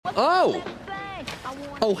Oh!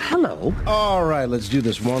 Oh, hello. All right, let's do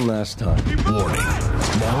this one last time. Warning.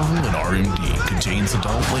 Marvel and RMD contains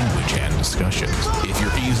adult language and discussions. If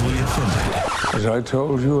you're easily offended, As I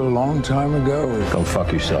told you a long time ago, Go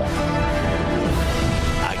fuck yourself.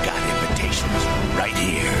 I got invitations right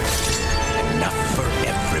here. Enough for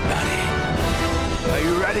everybody. Are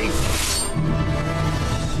you ready?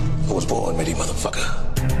 I was born ready, motherfucker.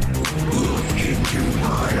 Look into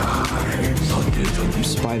my eyes.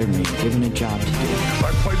 Spider-Man, given a job to do.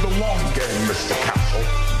 I played the long game, Mr. Castle.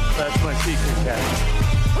 That's my secret,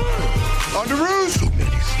 Captain. On the roof! So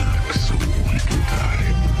many slugs, so little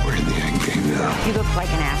time. We're in the end game now. You look like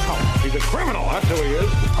an asshole. He's a criminal, that's who he is.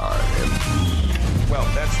 RMD. Well,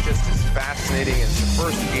 that's just as fascinating as the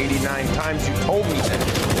first 89 times you told me that.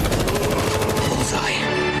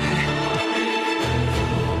 Bullseye.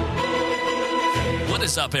 What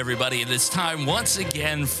is up, everybody? It is time once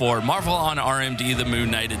again for Marvel on RMD, the Moon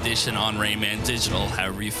Knight edition on Rayman Digital.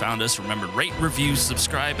 However you found us, remember, rate, review,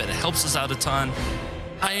 subscribe, and it helps us out a ton.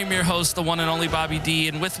 I am your host, the one and only Bobby D,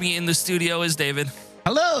 and with me in the studio is David.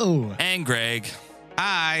 Hello. And Greg.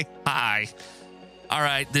 Hi. Hi. All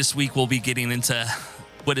right, this week we'll be getting into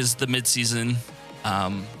what is the mid-season.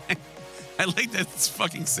 I like that it's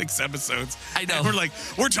fucking 6 episodes. I know. And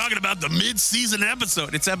we're talking about the mid-season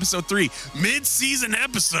episode. It's episode 3. Mid-season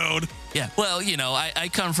episode. Yeah. Well, you know, I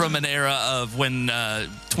come from an era of when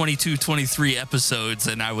 22, 23 episodes,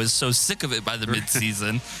 and I was so sick of it by the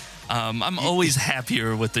mid-season. I'm always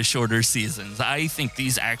happier with the shorter seasons. I think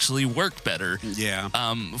these actually worked better. Yeah.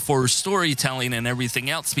 For storytelling and everything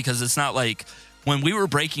else, because it's not like when we were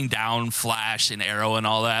breaking down Flash and Arrow and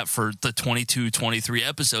all that for the 22, 23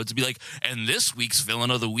 episodes, it'd be like, and this week's villain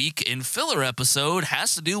of the week in filler episode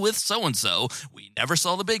has to do with so-and-so. We never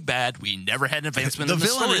saw the big bad. We never had an advancement in the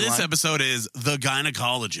villain in this storyline. episode is the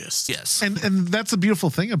gynecologist. Yes. And that's the beautiful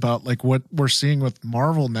thing about like what we're seeing with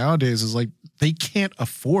Marvel nowadays is like they can't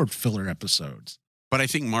afford filler episodes. But I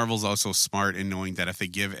think Marvel's also smart in knowing that if they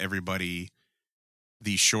give everybody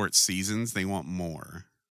these short seasons, they want more.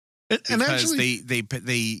 And Because actually,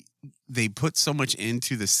 they put so much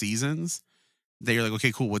into the seasons, they're like,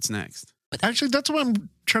 okay, cool, what's next? actually, that's what I'm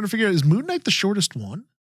trying to figure out. Is Moon Knight the shortest one?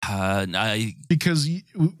 Because I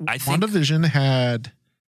think- WandaVision had,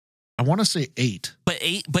 I want to say 8. But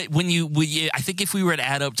when I think if we were to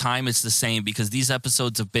add up time, it's the same because these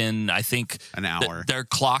episodes have been, I think, An hour. They're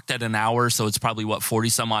clocked at an hour, so it's probably 40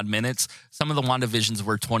 some odd minutes. Some of the WandaVisions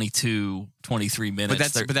were 22, 23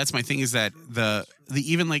 minutes. But that's my thing is that the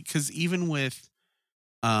even like because even with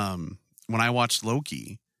when I watched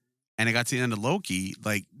Loki and I got to the end of Loki,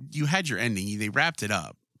 like you had your ending, they wrapped it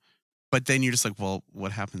up, but then you're just like, well,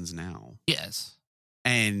 what happens now? Yes,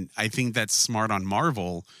 and I think that's smart on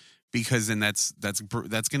Marvel because then that's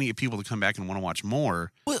going to get people to come back and want to watch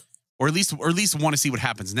more. Well, or at least want to see what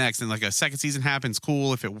happens next. And like a second season happens,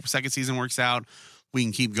 cool. If second season works out, we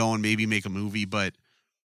can keep going, maybe make a movie. But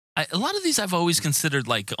a lot of these I've always considered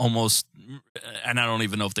like almost, and I don't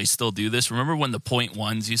even know if they still do this. Remember when the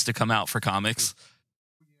 .1s used to come out for comics?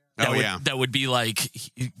 That would be like,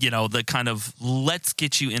 you know, the kind of let's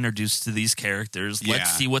get you introduced to these characters. Yeah.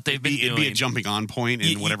 Let's see what they've been doing. It'd be a jumping on point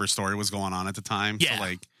in whatever story was going on at the time. Yeah. So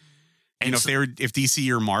like, And you know, so- if DC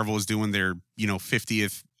or Marvel is doing their,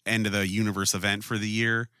 50th end of the universe event for the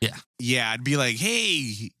year. Yeah, I'd be like,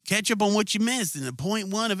 hey, catch up on what you missed in the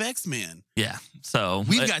 .1 of X-Men. Yeah. So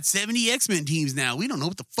We've got 70 X-Men teams now. We don't know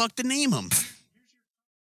what the fuck to name them.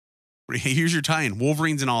 Here's your tie-in.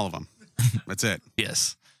 Wolverine's in all of them. That's it.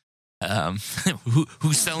 Yes.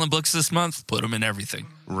 Who's selling books this month? Put them in everything.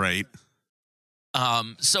 Right.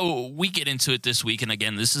 So we get into it this week, and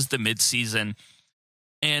again, this is the mid-season,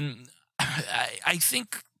 and I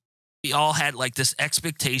think we all had like this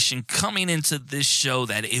expectation coming into this show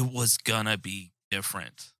that it was gonna be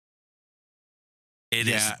different. It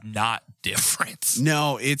is not different.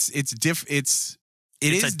 No, it is different.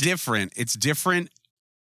 It's different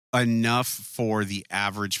enough for the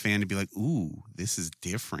average fan to be like, ooh, this is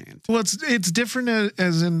different. Well, it's different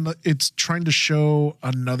as in it's trying to show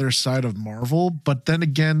another side of Marvel, but then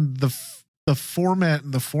again, the format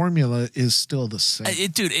and the formula is still the same.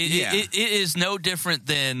 It is no different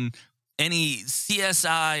than any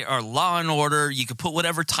CSI or Law and Order. You could put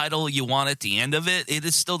whatever title you want at the end of it. It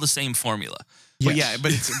is still the same formula. But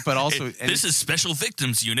but also this is Special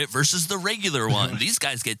Victims Unit versus the regular one. These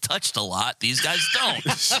guys get touched a lot. These guys don't.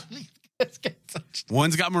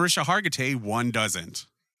 One's got Marisha Hargitay, one doesn't.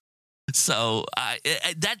 So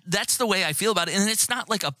that's the way I feel about it, and it's not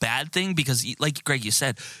like a bad thing because, like Greg, you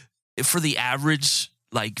said, for the average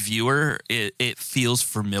like viewer, it feels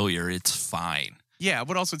familiar. It's fine. Yeah,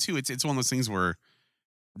 but also too, it's one of those things where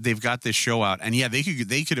they've got this show out, and yeah, they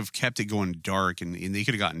could have kept it going dark, and they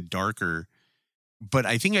could have gotten darker. But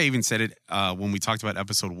I think I even said it when we talked about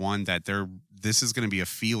episode 1 that this is going to be a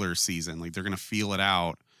feeler season. Like they're going to feel it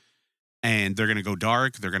out, and they're going to go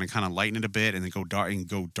dark. They're going to kind of lighten it a bit, and then go dark and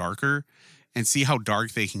go darker, and see how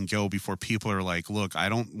dark they can go before people are like, "Look, I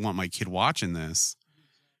don't want my kid watching this,"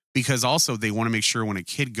 because also they want to make sure when a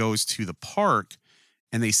kid goes to the park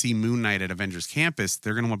and they see Moon Knight at Avengers Campus,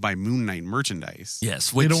 they're going to want to buy Moon Knight merchandise.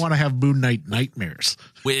 Yes, they don't want to have Moon Knight nightmares.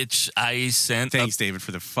 Which I sent. Thanks, David,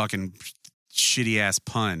 for the fucking shitty ass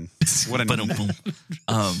pun. What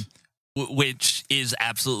a which is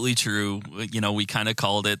absolutely true. You know, we kind of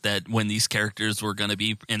called it that when these characters were going to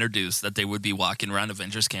be introduced, that they would be walking around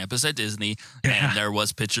Avengers Campus at Disney, and there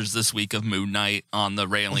was pictures this week of Moon Knight on the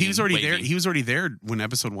railing. Well, he was already there. He was already there when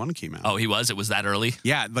episode 1 came out. Oh, he was. It was that early.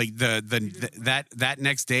 Yeah, like that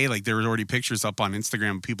next day, like there were already pictures up on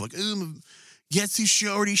Instagram. Of people like, guess who's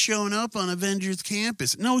already showing up on Avengers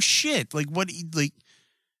Campus? No shit. Like what? Like,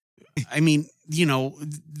 I mean, you know,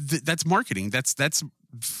 that's marketing. That's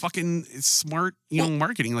fucking smart,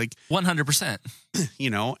 marketing. Like 100%. You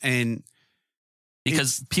know, and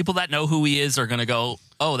because people that know who he is are going to go,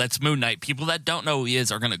 oh, that's Moon Knight. People that don't know who he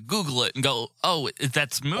is are going to Google it and go, oh,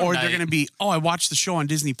 that's Moon Knight. Or they're going to be, oh, I watched the show on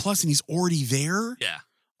Disney Plus and he's already there. Yeah.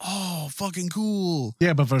 Oh, fucking cool.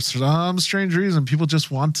 Yeah, but for some strange reason, people just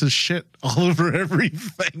want to shit all over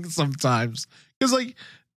everything sometimes. Because, like,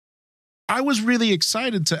 I was really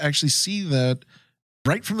excited to actually see that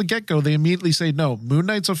right from the get-go. They immediately say, no, Moon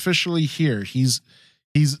Knight's officially here. He's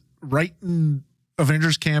right in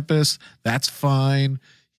Avengers Campus. That's fine.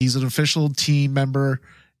 He's an official team member.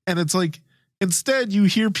 And it's like, instead, you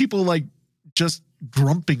hear people, like, just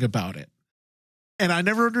grumping about it. And I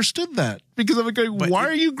never understood that because I'm like, why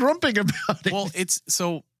are you grumping about it? Well, it's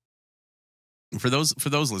so for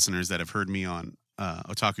those listeners that have heard me on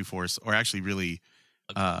Otaku Force, or actually really,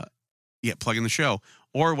 plugging the show,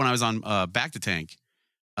 or when I was on Back to Tank,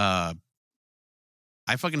 I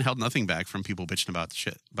fucking held nothing back from people bitching about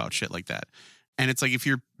shit like that. And it's like, if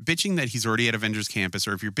you're bitching that he's already at Avengers Campus,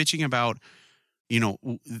 or if you're bitching about, you know,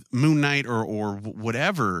 Moon Knight or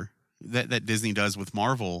whatever that Disney does with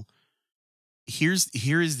Marvel. Here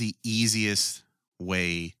is the easiest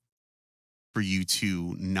way for you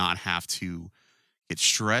to not have to get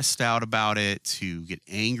stressed out about it, to get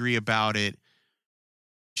angry about it.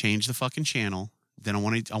 Change the fucking channel. Then I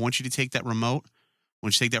want you to take that remote. I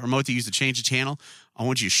want you to take that remote to use to change the channel. I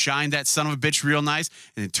want you to shine that son of a bitch real nice,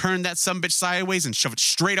 and then turn that son of a bitch sideways and shove it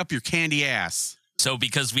straight up your candy ass. So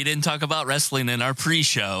because we didn't talk about wrestling in our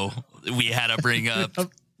pre-show, we had to bring up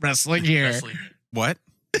wrestling here. Wrestling. What?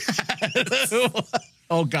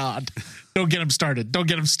 Oh God! Don't get him started.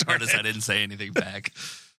 Notice I didn't say anything back.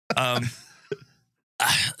 So,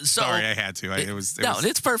 sorry, I had to.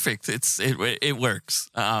 It's perfect. It works.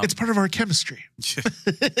 It's part of our chemistry.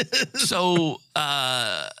 So,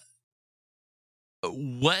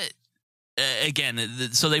 what? Again,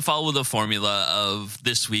 so they follow the formula of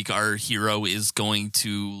this week. Our hero is going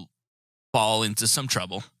to fall into some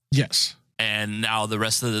trouble. Yes. And now the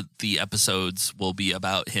rest of the episodes will be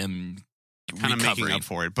about him kind of making up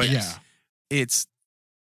for it. But yeah,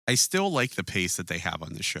 I still like the pace that they have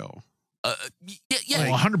on the show. Yeah,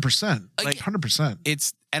 100%, like 100%.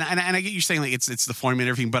 It's and I get you saying like it's the formula and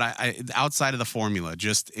everything, but I outside of the formula,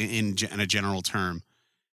 just in a general term,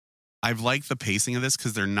 I've liked the pacing of this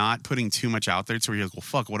because they're not putting too much out there to where you're like, well,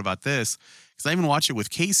 fuck, what about this? Because I even watch it with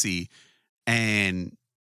Casey, and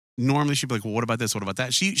normally she'd be like, well, what about this? What about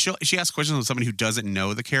that? She asks questions of somebody who doesn't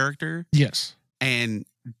know the character. Yes. And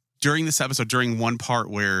during this episode, during one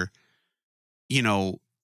part where, you know,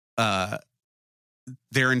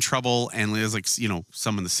 they're in trouble and Leah's like, you know,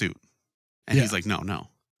 summon the suit. And he's like, no.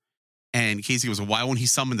 And Casey goes, well, why won't he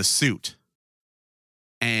summon the suit?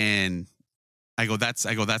 And I go, that's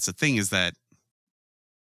the thing, is that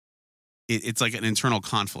it's like an internal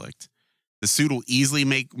conflict. The suit will easily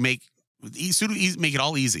make it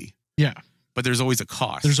all easy. Yeah. But there's always a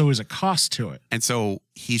cost. There's always a cost to it. And so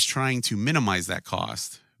he's trying to minimize that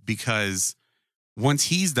cost, because once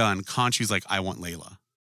he's done, Khonshu's like, I want Layla.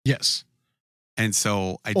 Yes. And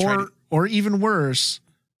so or even worse,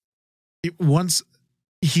 once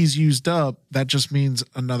he's used up, that just means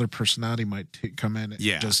another personality might come in.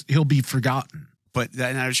 And he'll be forgotten. But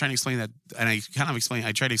and I was trying to explain that, and I tried to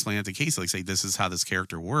explain that to Casey, like, say, this is how this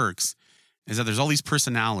character works, is that there's all these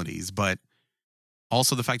personalities, but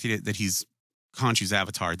also the fact that he's Khonshu's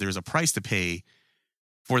avatar, there's a price to pay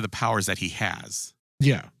for the powers that he has.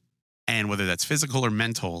 Yeah. And whether that's physical or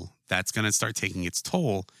mental, that's going to start taking its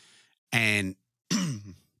toll. And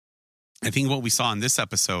I think what we saw in this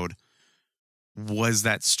episode was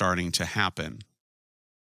that starting to happen?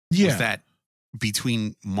 Yeah. Was that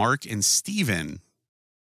between Mark and Steven,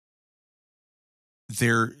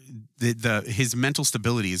 his mental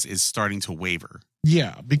stability is starting to waver.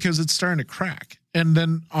 Yeah, because it's starting to crack. And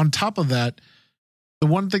then on top of that, the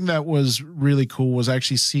one thing that was really cool was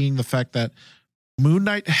actually seeing the fact that Moon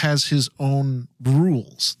Knight has his own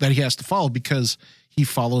rules that he has to follow because he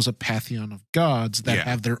follows a pantheon of gods that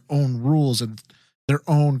have their own rules and their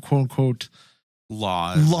own quote unquote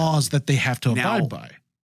laws that they have to abide by.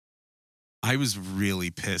 I was really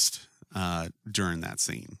pissed during that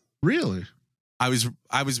scene. Really? I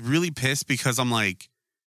was really pissed because I'm like,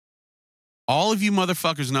 all of you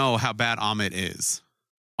motherfuckers know how bad Amit is.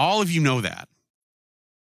 All of you know that.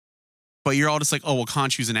 But you're all just like, oh, well,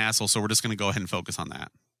 Khonshu's an asshole, so we're just going to go ahead and focus on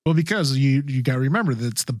that. Well, because you got to remember that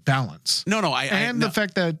it's the balance. No, the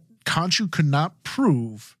fact that Khonshu could not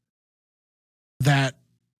prove that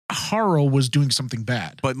Haro was doing something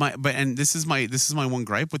bad. But this is my one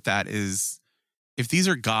gripe with that is, if these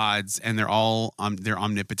are gods and they're all they're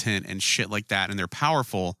omnipotent and shit like that and they're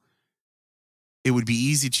powerful, it would be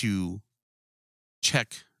easy to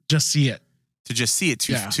just see it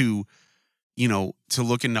to to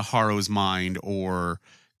look into Haro's mind, or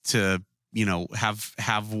to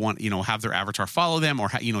have one have their avatar follow them, or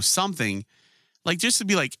something like, just to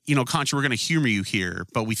be like, Khonshu, we're going to humor you here,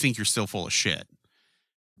 but we think you're still full of shit.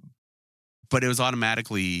 But it was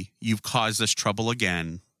automatically, you've caused us trouble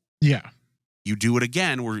again. Yeah. You do it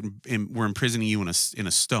again, we're imprisoning you in a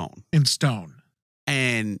stone. In stone.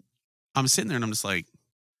 And I'm sitting there and I'm just like,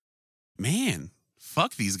 man,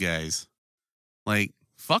 fuck these guys. Like,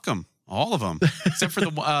 fuck them, all of them, except for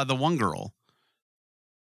the one girl.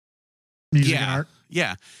 Music and art.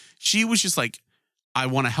 Yeah. She was just like, I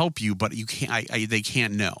want to help you, but you can't. They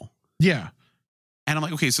can't know. Yeah. And I'm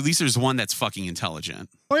like, okay, so at least there's one that's fucking intelligent.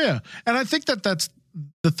 Oh yeah, and I think that's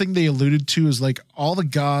the thing they alluded to, is like all the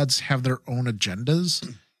gods have their own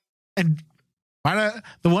agendas, and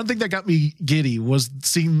the one thing that got me giddy was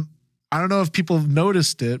seeing, I don't know if people have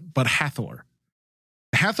noticed it, but Hathor.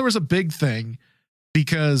 Hathor is a big thing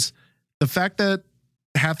because the fact that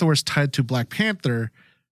Hathor is tied to Black Panther,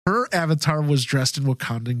 her avatar was dressed in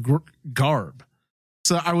Wakandan garb.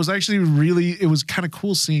 So I was actually it was kind of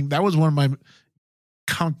cool seeing, that was one of my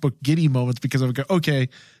comic book giddy moments, because I would go, okay,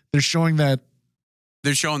 they're showing that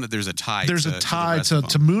there's a tie. There's a tie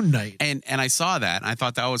to Moon Knight. And I saw that and I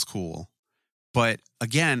thought that was cool. But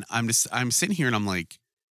again, I'm sitting here and I'm like,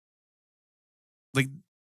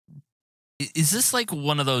 is this like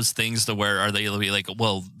one of those things to where are they be like,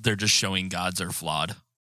 well, they're just showing gods are flawed?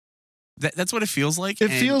 That's what it feels like. It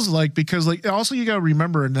feels like, because like, also you got to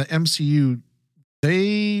remember, in the MCU,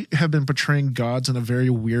 they have been portraying gods in a very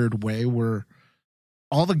weird way where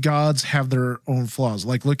all the gods have their own flaws.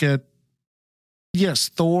 Like, look at, yes,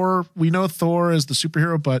 Thor. We know Thor is the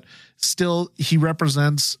superhero, but still he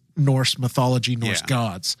represents Norse mythology, Norse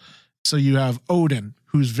gods. So you have Odin,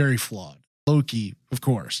 who's very flawed. Loki, of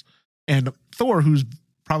course. And Thor, who's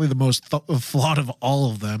probably the most flawed of all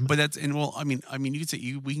of them. But that's, and well, I mean, you could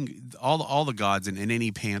say we can all the gods in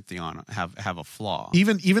any pantheon have a flaw.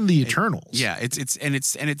 Even the Eternals. Yeah, it's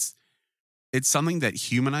something that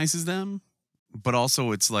humanizes them, but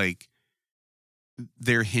also it's like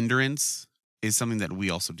their hindrance is something that we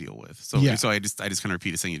also deal with. So I just kind of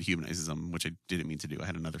repeated saying it humanizes them, which I didn't mean to do. I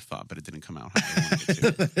had another thought, but it didn't come out how I wanted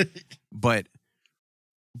it to. But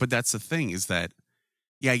that's the thing, is that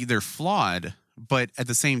they're flawed, but at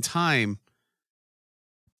the same time,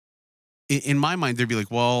 in my mind, they'd be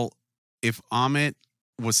like, well, if Amit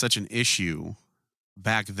was such an issue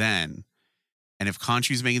back then, and if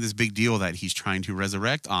Khonshu's making this big deal that he's trying to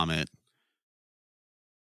resurrect Amit,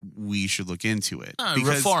 we should look into it.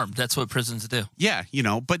 Reform. That's what prisons do. Yeah,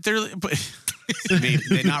 but they're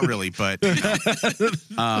not really, but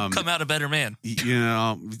come out a better man.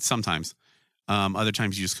 Sometimes. Other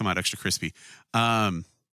times you just come out extra crispy. That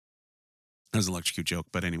was an electrocute joke,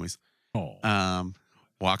 but anyways. Oh.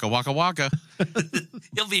 Waka waka waka.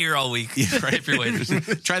 You'll be here all week. Yeah, right. If you're waiting.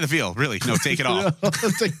 Try the feel. Really. No, take it all.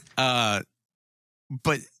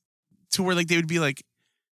 But to where like they would be like,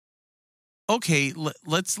 okay,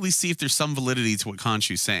 let's at least see if there's some validity to what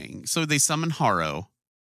Khonshu's saying. So they summon Haro.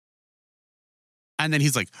 And then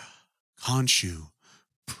he's like, Khonshu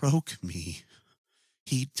broke me.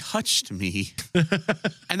 He touched me.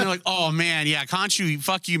 And they're like, oh, man, yeah, Khonshu,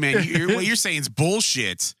 fuck you, man. What you're saying is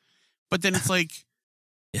bullshit. But then it's like...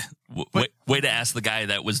 Yeah, way to ask the guy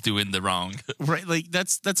that was doing the wrong. Right, like,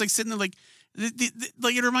 that's like sitting there like...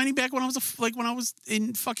 Like, it reminded me back when I was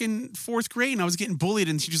in fucking 4th grade and I was getting bullied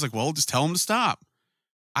and she's just like, well, just tell him to stop.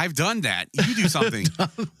 I've done that. You do something.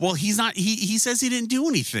 Well, he's not. He says he didn't do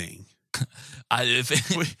anything.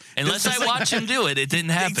 Unless I watch him do it, it didn't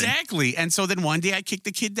happen. Exactly. And so then one day I kicked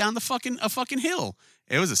the kid down a fucking hill.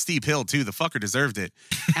 It was a steep hill too. The fucker deserved it,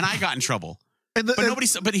 and I got in trouble. But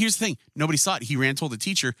here's the thing: nobody saw it. He ran, told the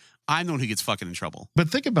teacher, "I'm the one who gets fucking in trouble." But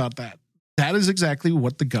think about that. That is exactly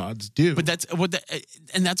what the gods do. But that's what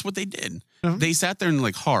they did. They sat there and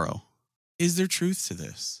like, Haro, is there truth to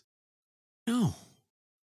this? No.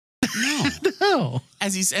 No.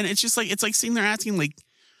 As he's, and it's just like, it's like sitting there asking, like,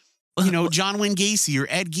 you know, John Wayne Gacy or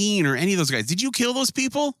Ed Gein or any of those guys, did you kill those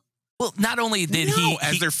people? Well, not only did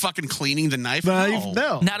as they're fucking cleaning the knife.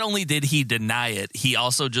 No. Not only did he deny it, he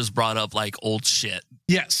also just brought up like old shit.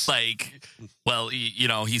 Yes. Like, well, you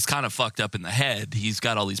know, he's kind of fucked up in the head. He's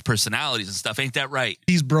got all these personalities and stuff. Ain't that right?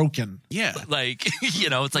 He's broken. Yeah. Like, you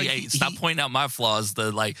know, it's like, hey, stop pointing out my flaws.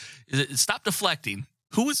 Stop deflecting.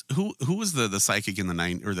 Who was the psychic in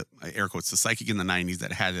the or the air quotes, the psychic in the 90s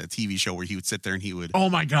that had a TV show where he would sit there and he would oh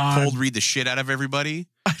my god cold read the shit out of everybody?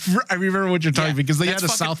 I remember what you're talking because they had a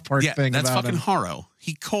South Park thing. That's about fucking him. Haro.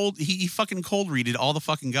 He fucking cold readed all the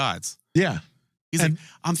fucking gods. Yeah. He's like,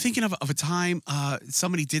 I'm thinking of a time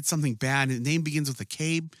somebody did something bad and the name begins with a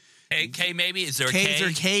K. K maybe? Is there a K? Is there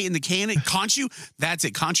a K in the K in it? Khonshu? That's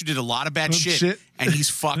it. Khonshu did a lot of bad shit and he's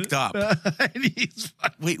fucked up.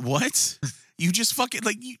 Wait, what? You just fucking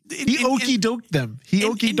like he okey-doked them. He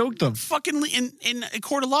okey-doked them. Fucking in a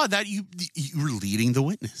court of law that you were leading the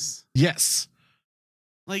witness. Yes.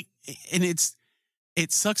 Like, and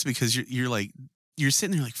it sucks because you're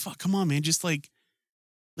sitting there like, fuck, come on, man, just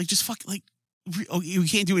just fuck, like, you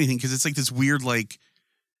can't do anything because it's like this weird like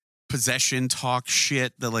possession talk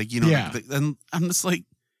shit that like, you know, and I'm just like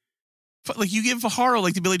you give Haro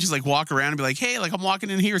like the ability to just like walk around and be like, hey, like I'm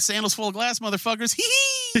walking in here, sandals full of glass, motherfuckers.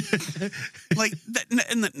 Like that,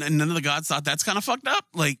 and none of the gods thought that's kind of fucked up.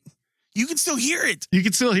 Like you can still hear it. You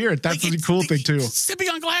can still hear it. That's like, the cool thing too. Sipping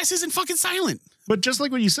on glass isn't fucking silent. But just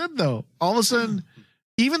like what you said though, all of a sudden,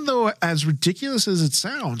 even though as ridiculous as it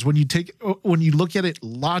sounds, when you look at it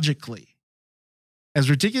logically, as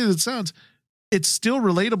ridiculous as it sounds, it's still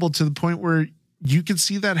relatable to the point where you can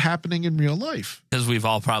see that happening in real life. Because we've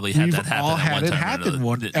all probably had that happen. All had it happen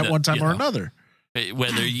at one time or another.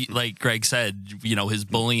 Whether, like Greg said, you know, his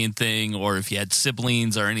bullying thing, or if you had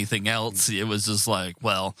siblings or anything else, it was just like,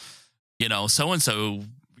 well, you know, so-and-so,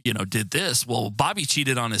 you know, did this. Well, Bobby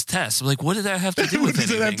cheated on his test. Like, what did that have to do with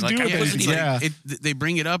anything? They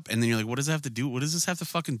bring it up, and then you're like, what does that have to do? What does this have to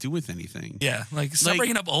fucking do with anything? Yeah, like, stop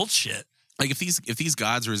bringing up old shit. Like, if these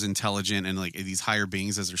gods are as intelligent and, like, these higher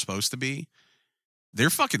beings as they're supposed to be, they're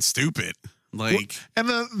fucking stupid. Like, and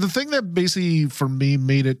the thing that basically for me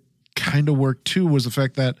made it kind of work too was the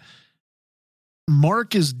fact that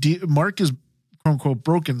Mark is quote unquote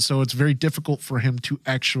broken, so it's very difficult for him to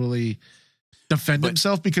actually defend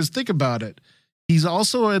himself. Because think about it, he's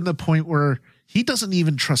also in the point where he doesn't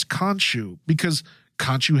even trust Khonshu because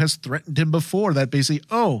Khonshu has threatened him before. That basically,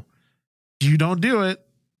 oh, you don't do it,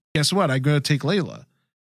 guess what? I'm going to take Layla.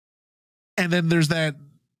 And then there's that.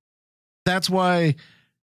 That's why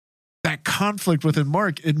that conflict within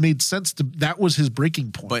Mark, it made sense that was his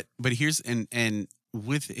breaking point. But here's and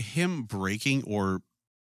with him breaking, or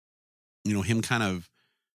you know, him kind of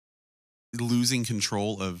losing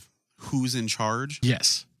control of who's in charge.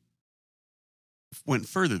 Yes. Went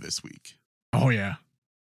further this week. Oh yeah.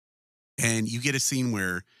 And you get a scene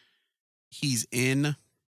where he's in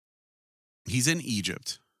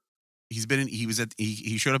Egypt. He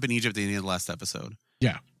showed up in Egypt at the end of the last episode.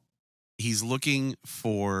 Yeah. He's looking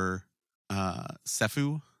for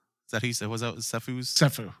Sefu. Is that how you said? Was that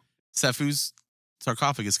Sefu's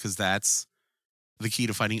sarcophagus? Because that's the key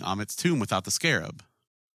to fighting Amit's tomb without the scarab.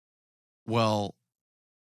 Well,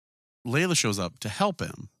 Layla shows up to help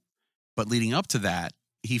him, but leading up to that,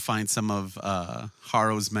 he finds some of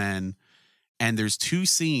Haro's men, and there's two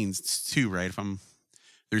scenes, right?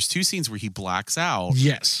 There's two scenes where he blacks out,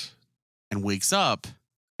 yes, and wakes up,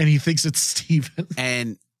 and he thinks it's Steven.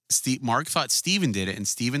 And Mark thought Steven did it, and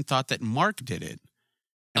Steven thought that Mark did it.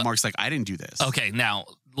 And Mark's like, I didn't do this. Okay, now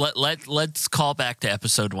let's call back to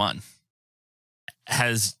episode 1.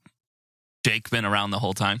 Has Jake been around the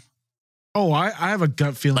whole time? Oh, I have a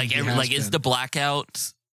gut feeling. Is the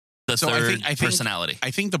blackout the third personality?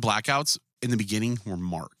 I think the blackouts in the beginning were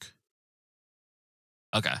Mark.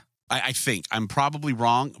 Okay. I think. I'm probably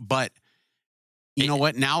wrong, but you know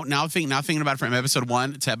what? Now thinking about it from episode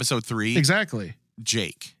 1 to episode 3. Exactly.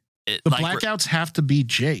 Jake. The blackouts have to be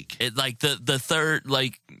Jake. The third,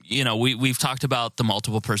 you know, we've talked about the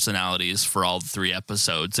multiple personalities for all 3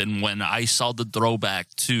 episodes. And when I saw the throwback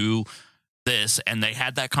to this and they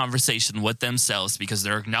had that conversation with themselves because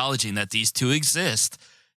they're acknowledging that these two exist,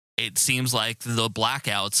 it seems like the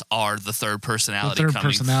blackouts are the third personality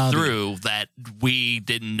coming through that we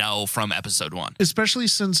didn't know from episode 1. Especially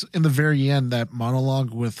since in the very end, that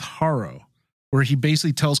monologue with Haro, where he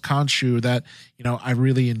basically tells Khonshu that, I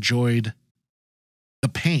really enjoyed the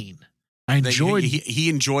pain. I enjoyed he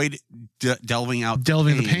enjoyed delving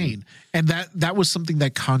the pain, and that was something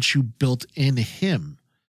that Khonshu built in him.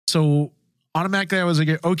 So automatically, I was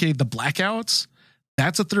like, okay, the blackouts,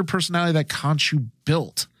 that's a third personality that Khonshu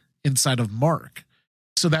built inside of Mark,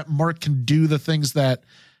 so that Mark can do the things that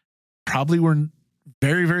probably were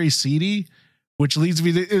very, very seedy, which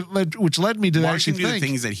led me to Mark actually can do think the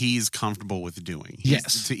things that he's comfortable with doing.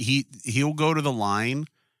 Yes, he'll go to the line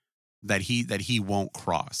that he won't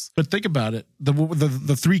cross. But think about it: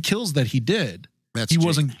 the 3 kills that he did, he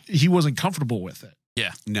wasn't comfortable with it.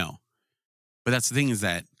 Yeah, no. But that's the thing, is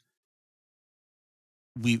that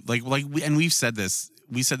we've said this.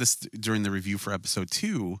 We said this during the review for episode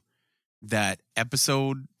 2, that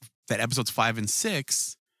episodes 5 and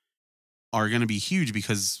 6 are going to be huge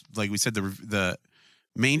because, like we said, the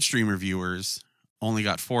mainstream reviewers only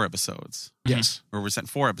got 4 episodes. Yes, or were sent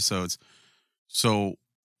 4 episodes. So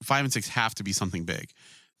 5 and 6 have to be something big.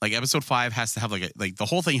 Like episode 5 has to have like the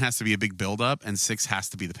whole thing has to be a big build up, and 6 has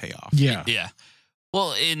to be the payoff. Yeah.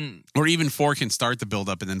 Well, or even 4 can start the build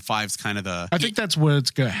up, and then 5's kind of the. I think that's what it's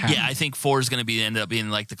gonna happen. Yeah, I think 4 is gonna end up being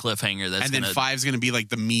like the cliffhanger. And then 5's gonna be like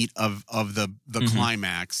the meat of the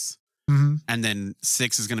climax, and then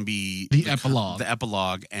 6 is gonna be the epilogue. The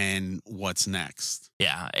epilogue and what's next.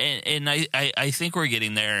 Yeah, and I think we're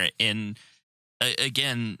getting there. And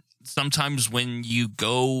again, sometimes when you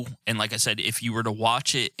go and, like I said, if you were to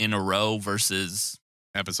watch it in a row versus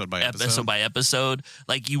episode by episode,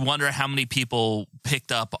 like you wonder how many people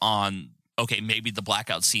picked up on, okay, maybe the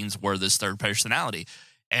blackout scenes were this third personality,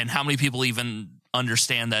 and how many people even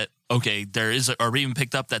understand that, okay, there is, or even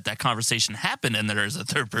picked up that conversation happened and there is a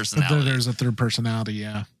third personality. There's a third personality,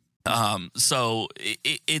 yeah. So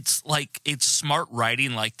it's like, it's smart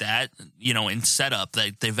writing like that, in setup,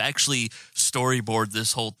 that they've actually storyboard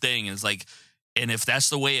this whole thing. Is like, and if that's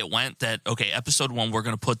the way it went, that, okay, episode 1, we're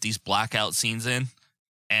going to put these blackout scenes in,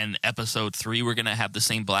 and episode 3, we're going to have the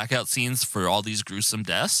same blackout scenes for all these gruesome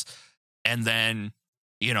deaths. And then,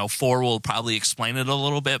 4 will probably explain it a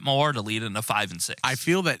little bit more to lead into 5 and 6. I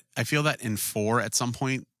feel that in 4 at some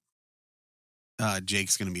point,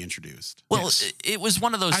 Jake's going to be introduced. Well, yes. It was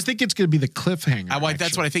one of those. I think it's going to be the cliffhanger.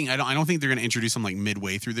 That's what I think. I don't think they're going to introduce him like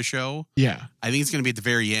midway through the show. Yeah, I think it's going to be at the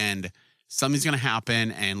very end. Something's going to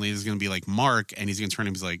happen, and Lena's going to be like Mark, and he's going to turn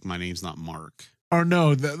and be like, "My name's not Mark." Or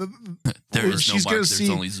no, there is no Mark. There's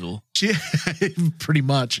only Zool. Pretty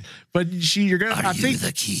much. But you're gonna. I think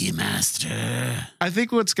the key master. I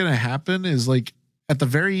think what's gonna happen is, like, at the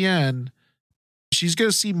very end, she's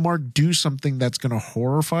gonna see Mark do something that's gonna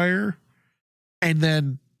horrify her, and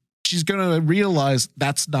then she's gonna realize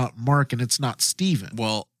that's not Mark and it's not Steven.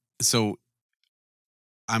 Well, so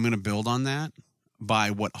I'm gonna build on that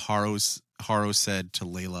by what Haro said to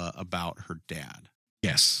Layla about her dad.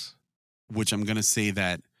 Yes. Which I'm going to say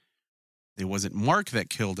that it wasn't Mark that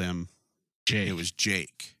killed him. Jake. It was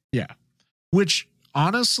Jake. Yeah. Which,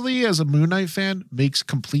 honestly, as a Moon Knight fan, makes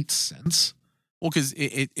complete sense. Well, because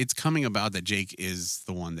it's coming about that Jake is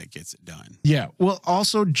the one that gets it done. Yeah. Well,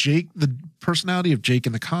 also, Jake, the personality of Jake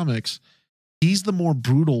in the comics, he's the more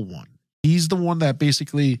brutal one. He's the one that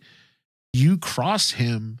basically, you cross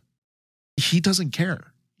him, he doesn't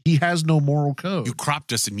care. He has no moral code. You crop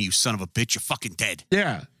dusted me, you son of a bitch. You're fucking dead.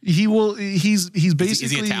 Yeah. He will. He's basically. Is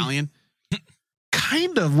he Italian?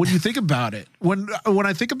 Kind of, when you think about it. When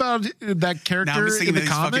I think about that character now I'm just in the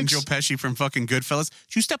comics, fucking Joe Pesci from fucking Goodfellas.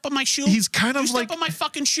 You step on my shoe. He's kind of you like, step on my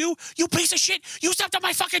fucking shoe. You piece of shit. You stepped on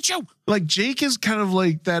my fucking shoe. Like, Jake is kind of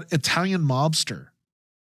like that Italian mobster,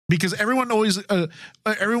 because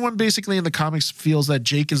everyone basically in the comics feels that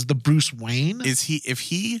Jake is the Bruce Wayne. Is he? If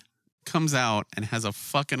he comes out and has a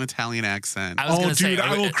fucking Italian accent, I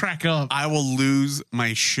will crack up. I will lose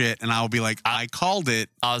my shit, and I'll be like, I called it.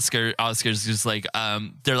 Oscar's just like,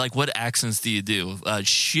 they're like, what accents do you do?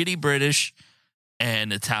 Shitty British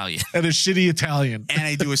and Italian. And a shitty Italian. And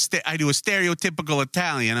I do a stereotypical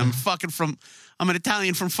Italian. I'm an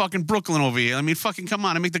Italian from fucking Brooklyn over here. I mean, fucking come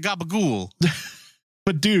on, I make the gabagool.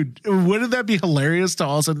 But dude, wouldn't that be hilarious to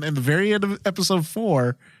also, in the very end of episode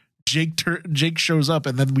 4, Jake shows up,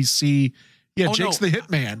 and then we see, Jake's the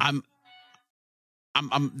hitman.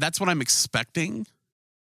 I'm that's what I'm expecting,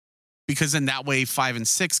 because in that way 5 and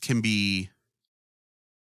 6 can be,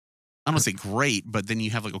 I don't want to say great, but then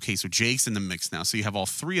you have like, okay, so Jake's in the mix now, so you have all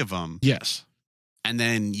 3 of them. Yes. And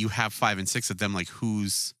then you have 5 and 6 of them, like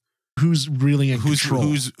who's really in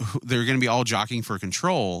control? They're going to be all jockeying for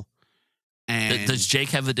control. And does Jake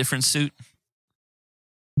have a different suit?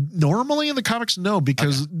 Normally in the comics, no,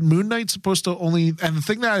 because Moon Knight's supposed to only. And the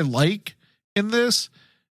thing that I like in this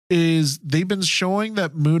is they've been showing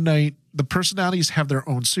that Moon Knight, the personalities have their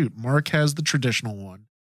own suit. Mark has the traditional one.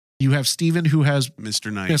 You have Steven who has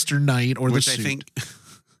Mr. Knight or which the suit. I think.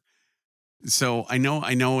 So I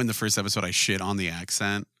know in the first episode I shit on the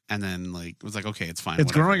accent and then like it was like, okay, it's fine.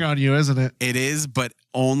 It's growing on you, isn't it? It is, but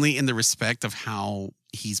only in the respect of how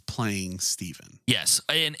he's playing Steven. Yes.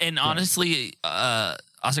 And honestly,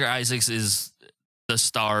 Oscar Isaacs is the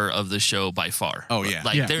star of the show by far. Oh yeah.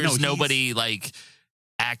 Like there's nobody like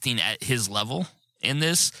acting at his level in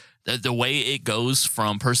this. The way it goes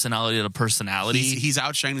from personality to personality. He's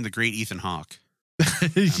outshining the great Ethan Hawke.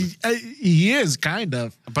 He is kind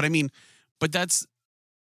of. But I mean, but that's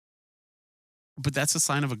a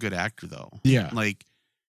sign of a good actor though. Yeah. Like,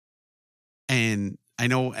 and I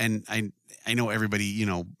know everybody, you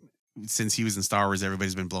know, since he was in Star Wars,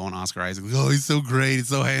 everybody's been blowing Oscar Isaac. Oh, he's so great. He's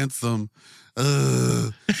so handsome.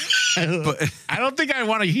 But I don't think I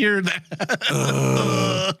want to hear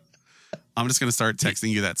that. I'm just gonna start texting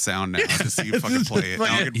you that sound now to see you fucking play it.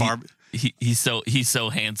 I'll get Barb. He's so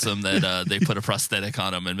handsome that they put a prosthetic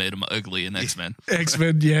on him and made him ugly in X-Men.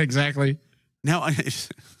 X-Men, yeah, exactly. Now,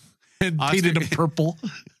 and painted him purple.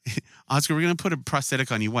 Oscar, we're gonna put a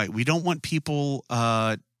prosthetic on you white. We don't want people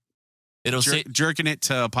jerking it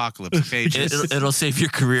to Apocalypse. Okay, it'll save your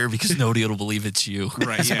career because nobody will believe it's you.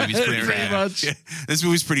 Right? Yeah, pretty much. Yeah. This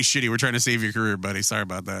movie's pretty shitty. We're trying to save your career, buddy. Sorry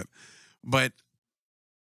about that, but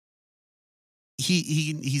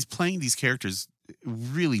he's playing these characters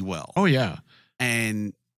really well. Oh yeah,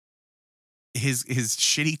 and his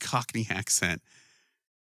shitty Cockney accent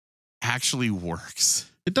actually works.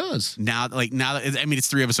 It does. Now that I mean, it's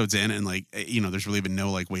 3 episodes in, and like, you know, there's really been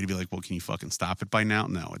no like way to be like, well, can you fucking stop it by now?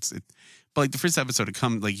 No, but like the first episode, it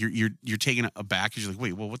comes like you're taken aback because you're like,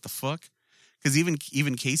 wait, well, what the fuck? Because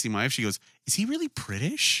even Casey, my wife, she goes, is he really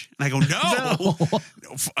British? And I go, no.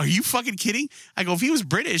 Are you fucking kidding? I go, if he was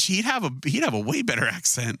British, he'd have a way better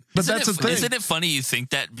accent. But that's the thing. Isn't it funny you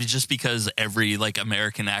think that just because every like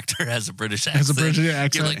American actor has a British accent? Has a British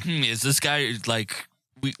accent. You're like, is this guy like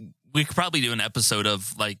we could probably do an episode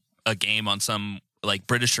of like a game on some like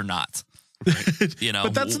British or not. Right? You know,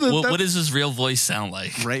 but what does his real voice sound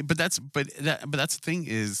like? Right, but that's the thing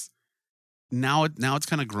is now it's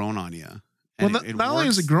kind of grown on you. Well, not only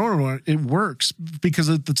is it grown on, it works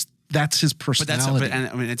because that's his personality.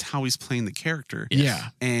 I mean, it's how he's playing the character. Yeah,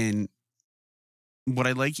 and what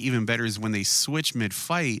I like even better is when they switch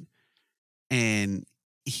mid-fight, and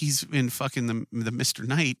he's in fucking the Mr.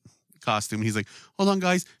 Knight costume. He's like, hold on,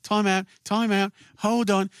 guys, time out,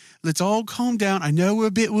 hold on, let's all calm down. I know we're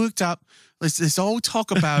a bit worked up. Let's all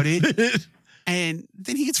talk about it. And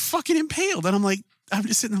then he gets fucking impaled, and I'm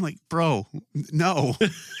just sitting there like, bro, no.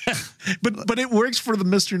 but it works for the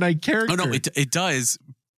Mr. Knight character. Oh no, it does.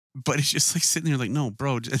 But it's just like sitting there like, no,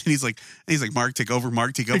 bro. And he's like, Mark, take over.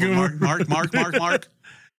 Mark.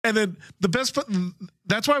 And then the best part,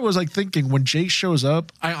 that's why I was like thinking when Jake shows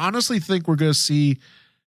up, I honestly think we're going to see.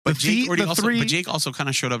 But Jake also kind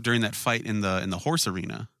of showed up during that fight in the horse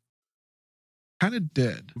arena. Kind of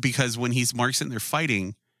did. Because when Mark's sitting there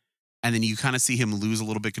fighting, and then you kind of see him lose a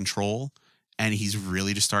little bit control, and he's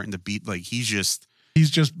really just starting to beat, like he's just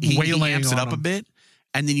waylaying he amps it up him a bit,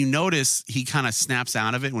 and then you notice he kind of snaps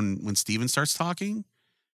out of it when Steven starts talking,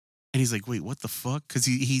 and he's like, wait, what the fuck? Because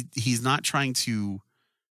he's not trying to.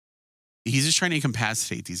 He's just trying to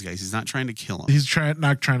incapacitate these guys. He's not trying to kill them. He's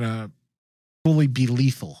not trying to fully be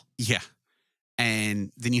lethal. Yeah.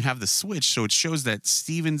 And then you have the switch. So it shows that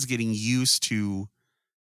Steven's getting used to,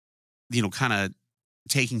 you know, kind of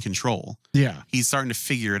taking control. Yeah. He's starting to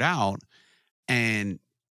figure it out. And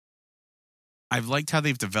I've liked how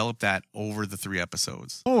they've developed that over the 3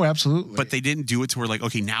 episodes. Oh, absolutely. But they didn't do it to where like,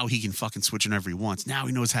 okay, now he can fucking switch whenever he wants. Now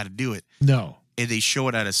he knows how to do it. No. And they show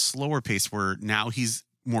it at a slower pace where now he's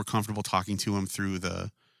more comfortable talking to him through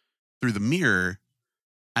the mirror.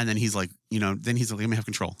 And then he's like, you know, then he's like, let me have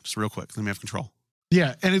control. Just real quick. Let me have control.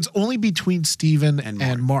 Yeah. And it's only between Steven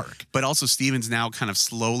and Mark. But also Steven's now kind of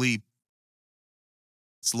slowly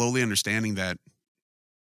understanding that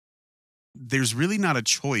there's really not a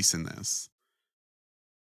choice in this.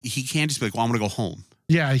 He can't just be like, well, I'm going to go home.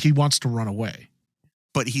 Yeah. He wants to run away.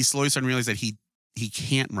 But he's slowly starting to realize that he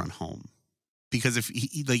can't run home. Because if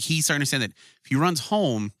he's starting to understand that if he runs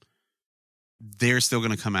home, they're still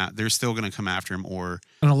going to come out. They're still going to come after him, and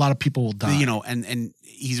a lot of people will die. You know, and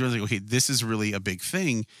he's really like, okay, this is really a big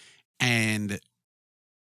thing, and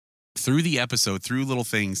through the episode, through little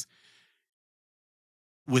things,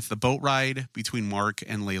 with the boat ride between Mark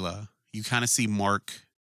and Layla, you kind of see Mark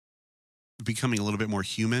becoming a little bit more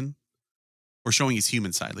human, or showing his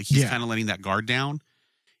human side. Like he's kind of letting that guard down,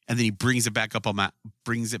 and then he brings it back up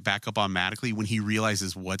automatically when he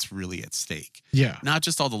realizes what's really at stake. Yeah. Not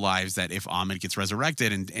just all the lives that if Ahmed gets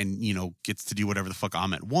resurrected and you know, gets to do whatever the fuck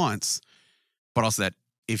Ahmed wants, but also that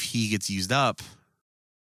if he gets used up,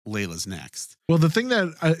 Layla's next. Well, the thing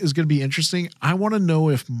that is going to be interesting, I want to know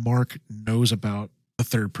if Mark knows about the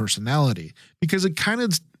third personality, because it kind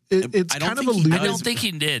of it's kind of I don't think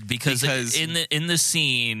he did because in the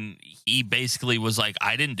scene he basically was like,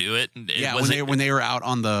 I didn't do it. When they were out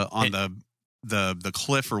on the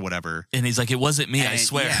cliff or whatever, and he's like, it wasn't me, I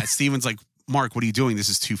swear. Yeah, Steven's like, Mark, what are you doing? This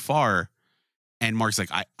is too far. And Mark's like,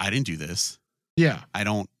 I didn't do this. Yeah, I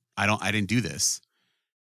didn't do this.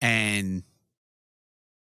 And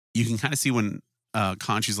you can kind of see when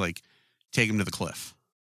Conchu's like, take him to the cliff.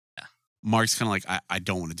 Yeah. Mark's kind of like, I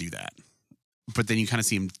don't want to do that. But then you kind of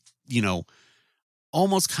see him, you know,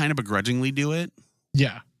 almost kind of begrudgingly do it.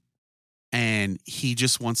 Yeah. And he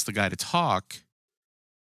just wants the guy to talk.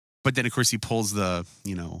 But then, of course, he pulls the,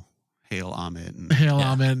 you know, Hail Ahmed.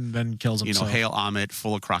 Ahmed, and then kills himself. You know, Hail Ahmed,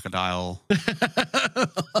 full of crocodile.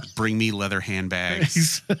 Bring me leather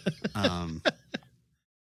handbags.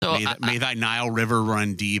 May thy Nile River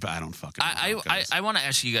run deep. I don't fucking know. I want to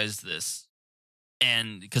ask you guys this.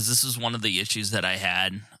 And because this is one of the issues that I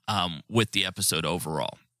had with the episode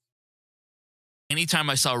overall. Anytime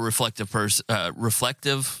I saw a reflective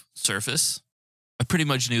surface, I pretty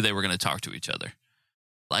much knew they were going to talk to each other.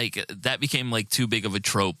 Like, that became like too big of a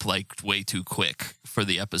trope, like way too quick for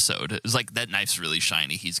the episode. It was like, that knife's really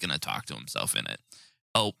shiny. He's going to talk to himself in it.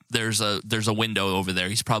 Oh, there's a window over there.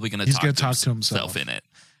 He's probably going to talk to himself in it.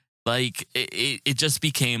 Like, it just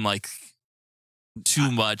became like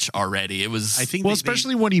too much already. It was, I think,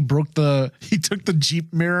 especially when he took the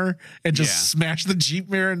Jeep mirror and just smashed the Jeep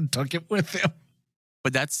mirror and took it with him.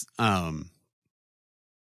 But that's, but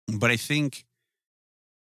I think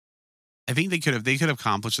they could have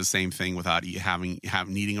accomplished the same thing without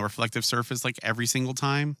needing a reflective surface like every single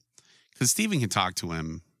time, because Steven can talk to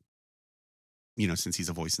him, you know, since he's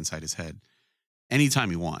a voice inside his head, anytime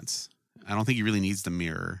he wants. I don't think he really needs the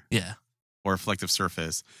mirror, or reflective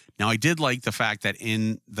surface. Now, I did like the fact that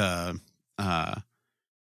in the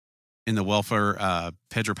welfare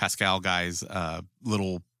Pedro Pascal guy's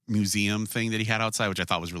little museum thing that he had outside, which I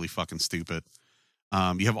thought was really fucking stupid.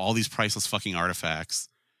 You have all these priceless fucking artifacts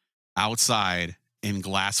outside in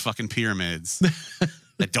glass fucking pyramids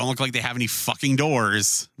that don't look like they have any fucking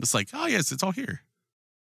doors. It's like, oh yes, it's all here.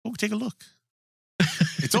 Oh, take a look.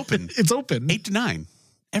 It's open. It's open 8 to 9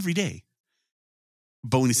 every day.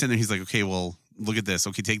 But when he's sitting there, he's like, okay, well, look at this.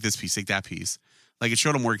 Okay, take this piece, take that piece. Like, it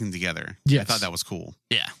showed them working together. Yes. I thought that was cool.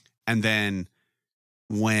 Yeah. And then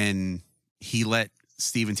when he let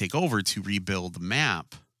Steven take over to rebuild the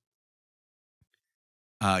map,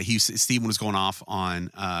 Steven was going off on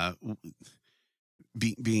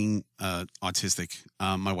being autistic.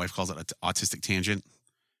 My wife calls it an autistic tangent.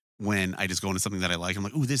 When I just go into something that I like, I'm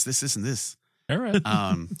like, ooh, this, and this. All right.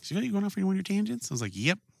 She's like, you going off on one of your tangents? I was like,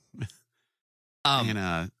 yep.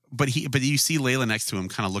 But you see Layla next to him,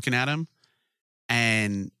 kind of looking at him,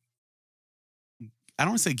 and I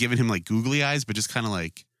don't want to say giving him like googly eyes, but just kind of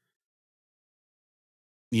like,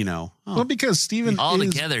 you know. Oh. Well, because Steven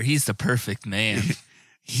altogether, he's the perfect man.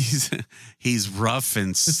 he's rough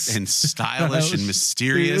and stylish and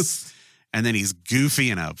mysterious, and then he's goofy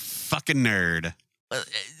and a fucking nerd.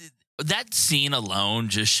 That scene alone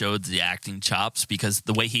just showed the acting chops, because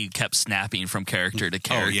the way he kept snapping from character to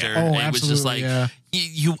character, it was just like,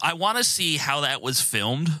 I want to see how that was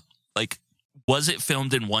filmed. Like, was it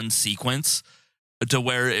filmed in one sequence to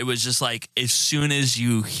where it was just like, as soon as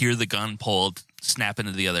you hear the gun pulled, snap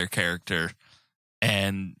into the other character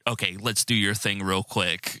and, okay, let's do your thing real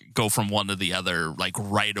quick. Go from one to the other, like,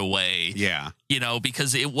 right away. Yeah. You know,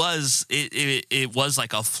 because it was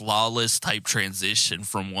like a flawless type transition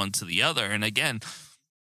from one to the other. And again,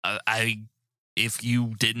 if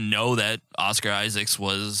you didn't know that Oscar Isaacs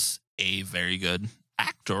was a very good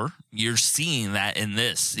actor, you're seeing that in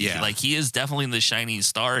this. Yeah. Like, he is definitely the shining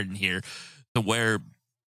star in here, to where,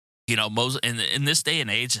 you know, most in this day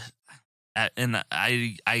and age, and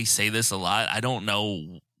I say this a lot, I don't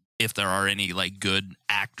know if there are any like good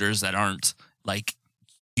actors that aren't like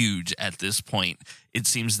huge at this point. It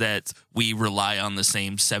seems that we rely on the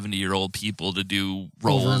same 70-year-old people to do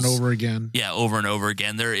roles over and over again. Yeah, over and over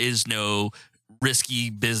again. There is no risky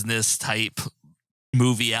business type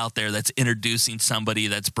movie out there that's introducing somebody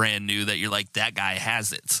that's brand new that you're like, that guy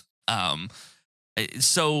has it.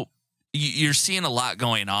 So you're seeing a lot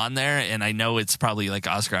going on there, and I know it's probably like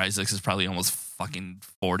Oscar Isaacs is probably almost fucking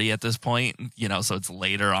 40 at this point, so it's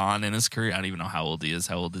later on in his career. I don't even know how old he is.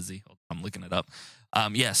 How old is he? I'm looking it up.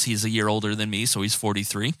 Yes, he's a year older than me, so he's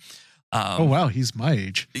 43. Oh wow, he's my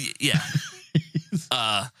age. Yeah.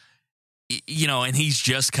 And he's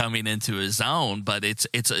just coming into his own, but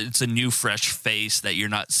it's a new fresh face that you're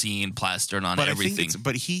not seeing plastered on everything.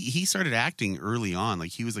 But he started acting early on,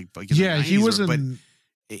 like he was like in yeah, the 90s, he was but in.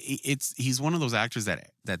 He's one of those actors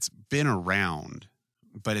that's been around,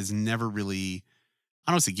 but has never really,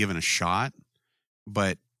 I don't say given a shot,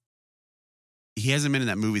 but he hasn't been in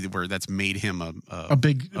that movie where that's made him a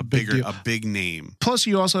big name. Plus,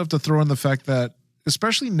 you also have to throw in the fact that,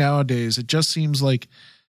 especially nowadays, it just seems like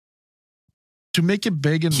to make it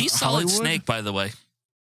big in he's Hollywood. Solid Snake, by the way.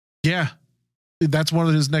 Yeah, that's one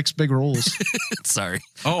of his next big roles. Sorry.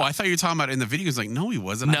 Oh, I thought you were talking about in the video. It's like, no, he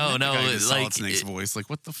wasn't. No, Solid Snake's voice. Like,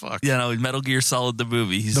 what the fuck? Yeah, no, Metal Gear Solid the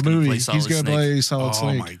movie. He's the gonna movie. Play Solid He's going to play Solid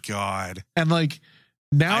Snake. Oh my god! And like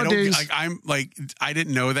nowadays, I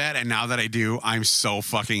didn't know that, and now that I do, I'm so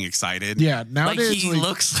fucking excited. Yeah, nowadays like he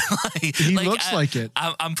looks like he looks like it.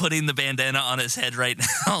 I'm putting the bandana on his head right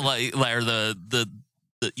now, or the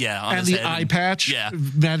on and his the head. eye patch. Yeah,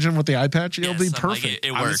 imagine with the eye patch, it'll be I'm perfect. Like,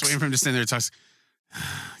 it I'm works. just waiting for him to stand there and talk.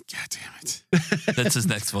 God damn it! That's his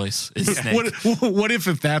next voice. It's Snake. What if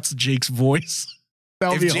that's Jake's voice?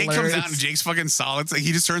 That would be Jake hilarious. comes out and Jake's fucking solid, it's like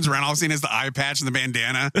he just turns around, all of a sudden has the eye patch and the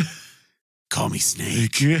bandana. Call me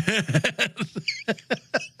Snake.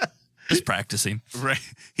 He's practicing. Right,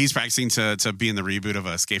 he's practicing to be in the reboot of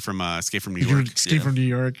Escape from New York. Escape from New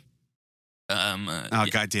York. Oh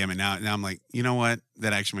god damn it! Now I'm like, you know what?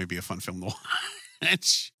 That actually might be a fun film to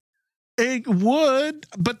watch. It would,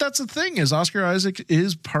 but that's the thing is Oscar Isaac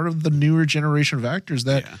is part of the newer generation of actors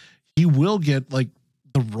that he will get like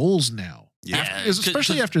the roles now. Yeah,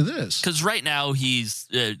 especially after this. Because right now he's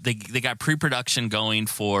they got pre-production going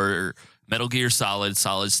for Metal Gear Solid,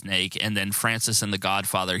 Solid Snake, and then Francis and the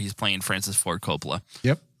Godfather. He's playing Francis Ford Coppola.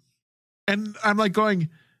 Yep. And I'm like going,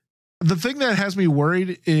 the thing that has me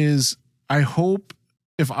worried is I hope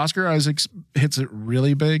if Oscar Isaac hits it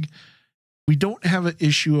really big, we don't have an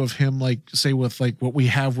issue of him like say with like what we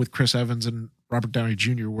have with Chris Evans and Robert Downey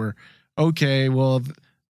Jr. where, okay, well,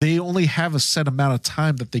 they only have a set amount of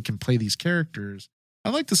time that they can play these characters.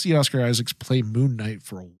 I'd like to see Oscar Isaacs play Moon Knight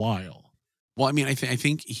for a while. Well, I mean, I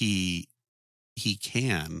think he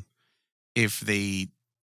can if they're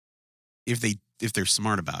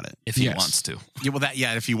smart about it. If he wants to. Yeah, well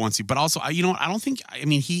if he wants to. But also, I don't think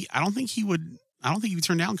he would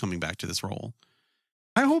turn down coming back to this role.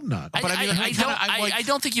 I hope not. But I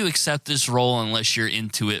don't think you accept this role unless you're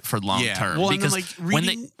into it for long term. Well, because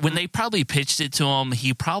then, when they probably pitched it to him,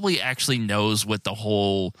 he probably actually knows what the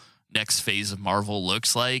whole next phase of Marvel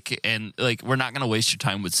looks like, and like we're not going to waste your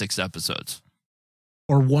time with 6 episodes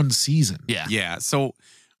or one season. Yeah. So,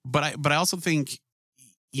 but I also think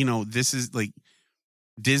this is like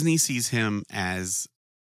Disney sees him as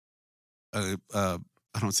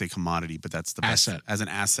I don't say commodity, but that's the best asset. As an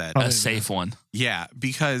asset. A safe one. Yeah,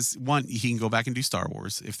 because one, he can go back and do Star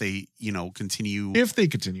Wars if they, continue. If they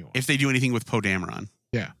continue on. If they do anything with Poe Dameron.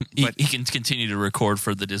 Yeah. But he can continue to record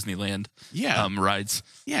for the Disneyland rides.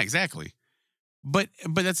 Yeah, exactly. But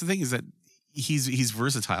that's the thing is that he's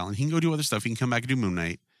versatile and he can go do other stuff. He can come back and do Moon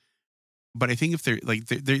Knight. But I think if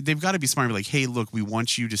they've got to be smart and be like, hey, look, we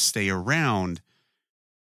want you to stay around.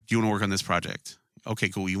 Do you want to work on this project? Okay,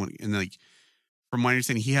 cool. And like, from my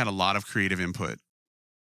understanding, he had a lot of creative input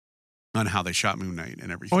on how they shot Moon Knight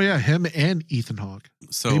and everything. Oh yeah, him and Ethan Hawke.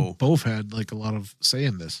 So they both had like a lot of say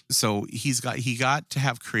in this. So he got to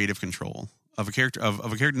have creative control of a character of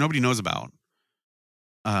a character nobody knows about.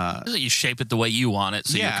 You shape it the way you want it,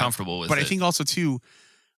 so you're comfortable with it. But I think also too,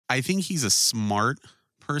 I think he's a smart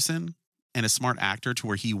person and a smart actor to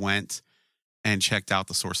where he went and checked out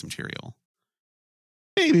the source material.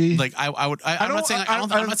 Maybe like I'm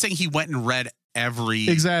not saying he went and read every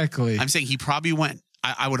exactly. I'm saying he probably went.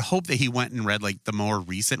 I would hope that he went and read like the more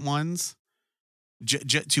recent ones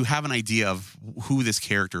to have an idea of who this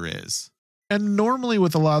character is. And normally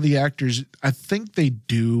with a lot of the actors, I think they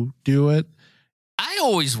do it. I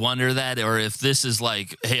always wonder that, or if this is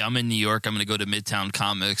like, hey, I'm in New York, I'm going to go to Midtown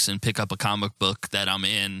Comics and pick up a comic book that I'm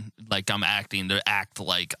in, like I'm acting to act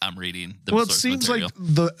like I'm reading the Well, it seems material.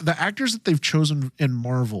 like the actors that they've chosen in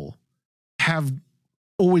Marvel have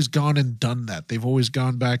always gone and done that. They've always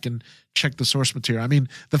gone back and checked the source material. I mean,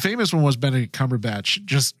 the famous one was Benedict Cumberbatch.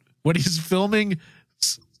 Just when he's filming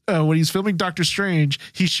Doctor Strange,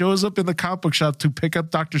 he shows up in the comic book shop to pick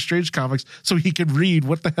up Doctor Strange comics so he can read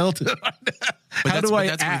what the hell. How do I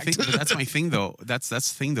that's act? My thing, but that's my thing, though. That's the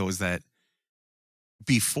thing, though, is that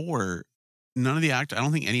before, none of the actors, I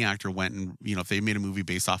don't think any actor went and, if they made a movie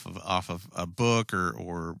based off of a book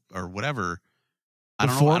or whatever.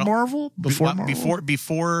 Before Marvel? Before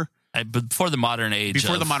the modern age.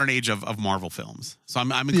 The modern age of Marvel films. So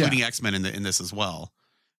I'm including X-Men in this as well.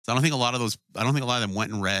 So I don't think a lot of them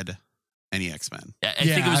went and read any X-Men. I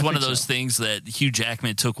think it was one of those things that Hugh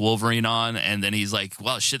Jackman took Wolverine on, and then he's like,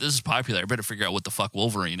 "Well, shit, this is popular. I better figure out what the fuck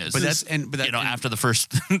Wolverine is." But after the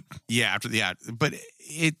first, But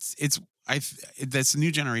that's a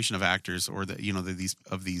new generation of actors, or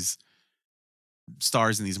these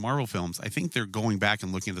stars in these Marvel films. I think they're going back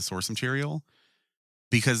and looking at the source material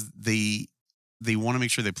because they want to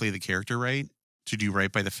make sure they play the character right to do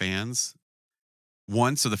right by the fans.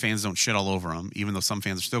 One, so the fans don't shit all over them, even though some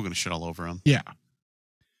fans are still going to shit all over them. Yeah.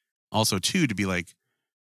 Also, two, to be like,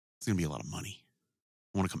 it's going to be a lot of money.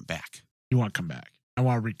 I want to come back. You want to come back. I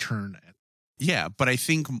want to return it. Yeah, but I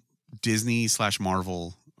think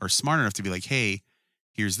Disney/Marvel are smart enough to be like, hey,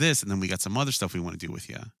 here's this, and then we got some other stuff we want to do with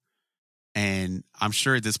you. And I'm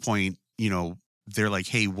sure at this point, they're like,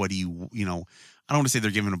 hey, what do you, I don't want to say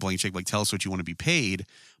they're giving a blank check, like, tell us what you want to be paid,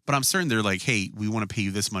 but I'm certain they're like, hey, we want to pay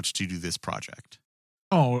you this much to do this project.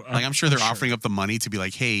 Oh, like I'm sure they're offering up the money to be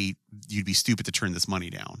like, hey, you'd be stupid to turn this money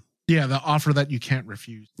down. Yeah, the offer that you can't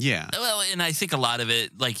refuse. Yeah. Well, and I think a lot of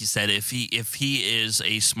it, like you said, if he is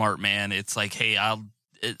a smart man, it's like, hey,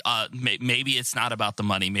 maybe it's not about the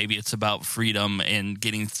money. Maybe it's about freedom and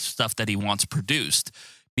getting stuff that he wants produced.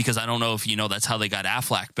 Because I don't know if that's how they got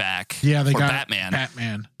Affleck back. Yeah, they for got Batman.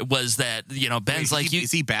 Batman Was that Ben's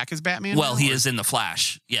is he back as Batman? Well, he is in the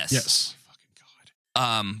Flash. Yes. Yes.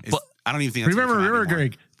 Fucking God. But I don't even think. Remember,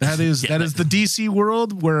 Greg. That is the DC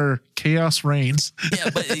world where chaos reigns. Yeah,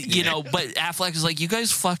 but but Affleck is like, you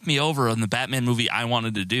guys fucked me over on the Batman movie I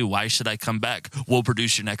wanted to do. Why should I come back? We'll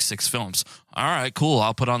produce your next 6 films. All right, cool.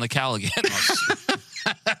 I'll put on the cowl again.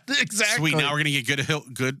 Exactly. Sweet. Now we're gonna get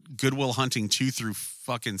Good Will Hunting 2 through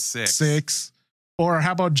fucking 6. 6. Or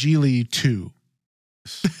how about Geely 2?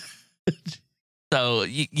 So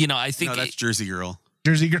I think that's Jersey Girl.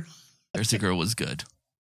 Jersey Girl. Jersey Girl was good.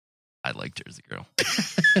 I like Jersey Girl.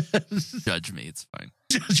 Judge me, it's fine.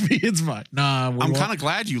 Judge me, it's fine. Nah, I'm kind of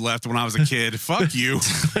glad you left when I was a kid. Fuck you.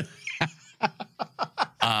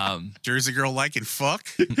 Jersey Girl liking fuck.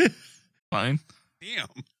 Fine.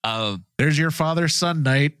 Damn. There's your father-son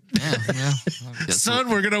night. Yeah. Son,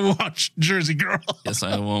 we're gonna watch Jersey Girl. Yes,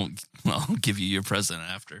 I won't. I'll give you your present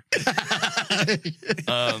after.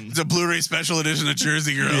 It's a Blu-ray special edition of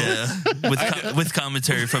Jersey Girl. Yeah, with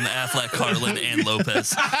commentary from Affleck, Carlin, and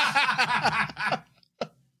Lopez. But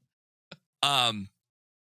I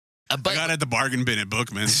got it at the bargain bin at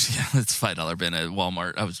Bookman's. Yeah, it's $5 bin at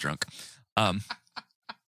Walmart. I was drunk.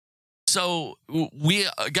 So we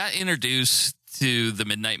got introduced to the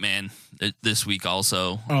Midnight Man this week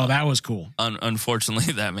also. Oh, that was cool.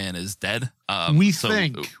 Unfortunately, that man is dead. We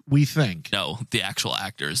think. No, the actual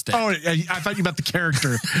actor is dead. Oh, I thought you meant the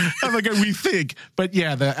character. I'm like, we think. But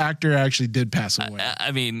yeah, the actor actually did pass away.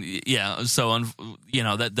 I mean, yeah. So,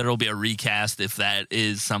 that there'll be a recast if that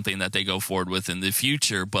is something that they go forward with in the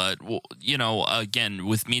future. But, again,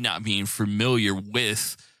 with me not being familiar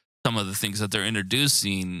with some of the things that they're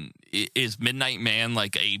introducing, is Midnight Man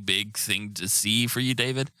like a big thing to see for you,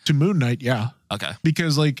 David? To Moon Knight, yeah. Okay.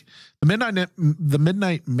 Because like the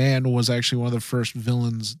Midnight Man was actually one of the first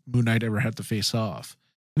villains Moon Knight ever had to face off.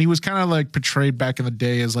 And he was kind of like portrayed back in the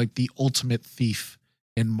day as like the ultimate thief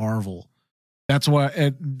in Marvel. That's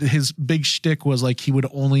why his big shtick was like he would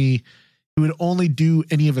only do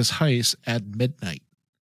any of his heists at midnight.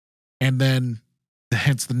 And then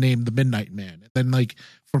hence the name the Midnight Man. And then like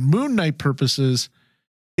for Moon Knight purposes,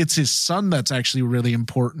 it's his son that's actually really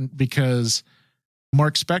important because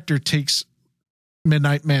Mark Spector takes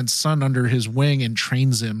Midnight Man's son under his wing and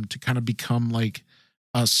trains him to kind of become like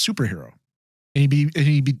a superhero. And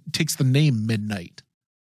he takes the name Midnight.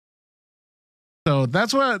 So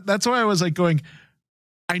that's why I was like going,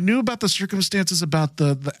 I knew about the circumstances about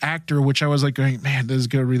the actor, which I was like going, man, this is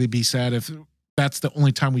going to really be sad if that's the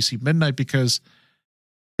only time we see Midnight, because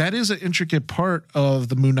that is an intricate part of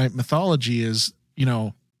the Moon Knight mythology is,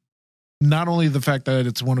 not only the fact that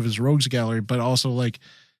it's one of his rogues gallery, but also like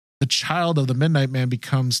the child of the Midnight Man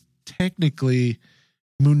becomes technically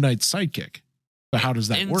Moon Knight's sidekick. But how does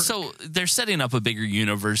that work? So they're setting up a bigger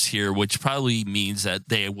universe here, which probably means that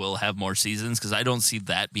they will have more seasons, because I don't see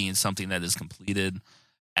that being something that is completed.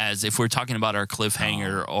 As if we're talking about our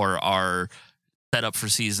cliffhanger or our setup for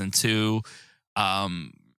season 2, I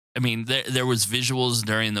mean, there was visuals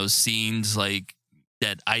during those scenes, like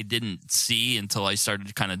that I didn't see until I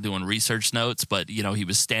started kind of doing research notes. But he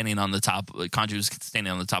was standing on the top. Kanji was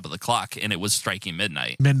standing on the top of the clock, and it was striking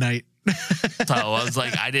midnight. So I was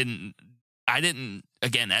like, I didn't.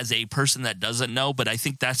 Again, as a person that doesn't know, but I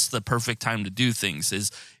think that's the perfect time to do things is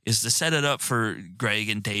to set it up for Greg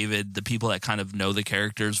and David, the people that kind of know the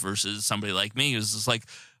characters, versus somebody like me who's just like,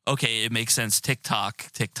 okay, it makes sense. Tick tock,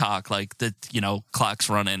 like the clock's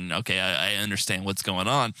running. Okay, I understand what's going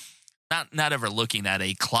on. Not ever looking at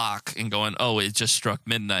a clock and going, oh, it just struck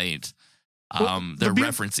midnight. They're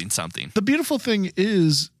referencing something. The beautiful thing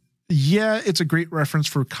is, yeah, it's a great reference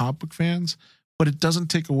for comic book fans, but it doesn't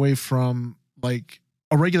take away from like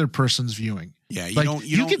a regular person's viewing. Yeah,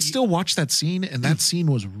 you can still watch that scene, and that scene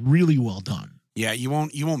was really well done. Yeah, you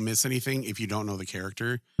won't miss anything if you don't know the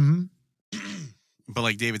character. Mm-hmm. But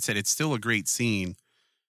like David said, it's still a great scene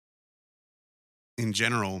in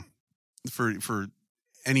general for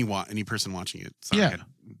any person watching it. Sorry, I had to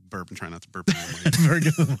burp and try not to burp. Very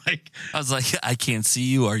good. Like, I was like, I can't see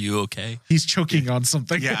you. Are you okay? He's choking on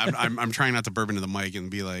something. Yeah, I'm trying not to burp into the mic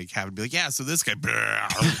and be like, yeah. So this guy.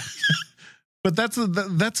 But that's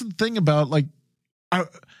the thing about like,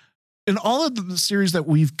 in all of the series that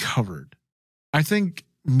we've covered, I think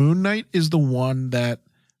Moon Knight is the one that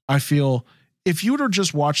I feel if you were to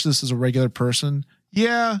just watch this as a regular person,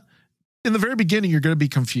 yeah, in the very beginning, you're going to be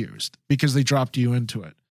confused because they dropped you into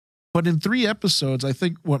it. But in 3 episodes, I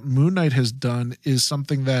think what Moon Knight has done is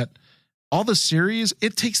something that all the series,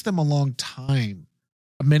 it takes them a long time,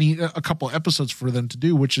 a couple episodes for them to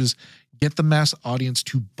do, which is get the mass audience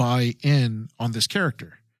to buy in on this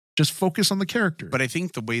character. Just focus on the character. But I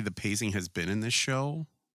think the way the pacing has been in this show,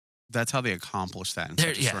 that's how they accomplish that in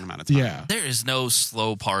such a short amount of time. Yeah. There is no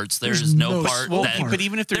slow parts. There's no part that. But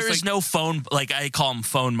even if there is no phone, like I call them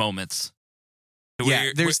phone moments.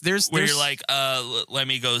 Yeah, there's you're like, let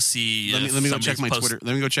me go see. Let me go check my Twitter.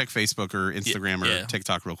 Let me go check Facebook or Instagram or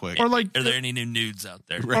TikTok real quick. Or like, are there any new nudes out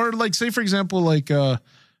there? Or like, say for example, like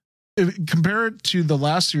compare it to the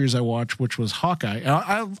last series I watched, which was Hawkeye.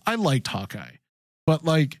 I liked Hawkeye, but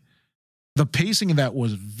like the pacing of that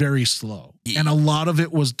was very slow, and a lot of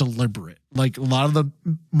it was deliberate. Like a lot of the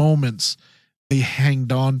moments they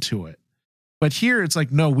hanged on to it, but here it's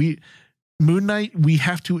like, no, Moon Knight, we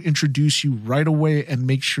have to introduce you right away and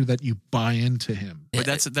make sure that you buy into him. But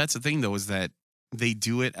that's the thing, though, is that they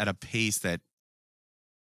do it at a pace that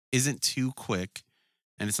isn't too quick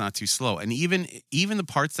and it's not too slow. And even the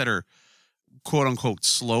parts that are quote unquote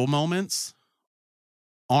slow moments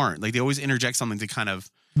aren't. Like they always interject something to kind of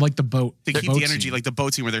like the boat to keep the energy, like the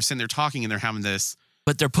boat scene where they're sitting there talking and they're having this.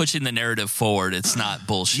 But they're pushing the narrative forward. It's not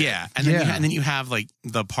bullshit. Yeah, and then you have like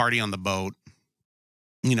the party on the boat.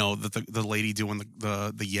 You know, the lady doing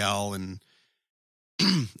the yell and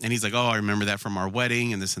he's like, oh, I remember that from our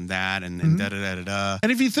wedding and this and that and da da da da da.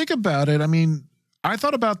 And if you think about it, I mean, I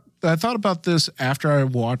thought about this after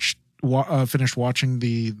I finished watching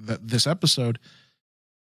this episode.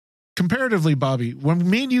 Comparatively, Bobby, when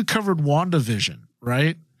me and you covered WandaVision,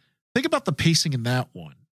 right? Think about the pacing in that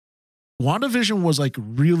one. WandaVision was like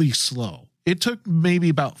really slow. It took maybe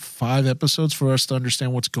about 5 episodes for us to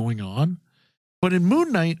understand what's going on. But in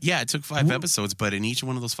Moon Knight... Yeah, it took 5 episodes, but in each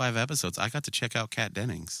one of those 5 episodes, I got to check out Kat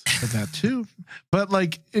Dennings. That too. But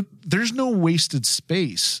like, there's no wasted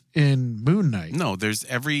space in Moon Knight. No, there's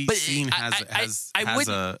every scene has a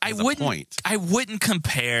point. I wouldn't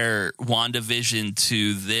compare WandaVision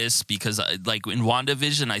to this because like in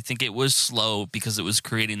WandaVision, I think it was slow because it was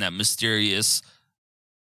creating that mysterious...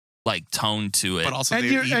 like tone to it, but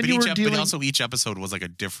also each episode was like a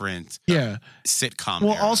different sitcom.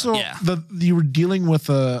 Well, also you were dealing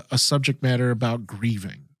with a subject matter about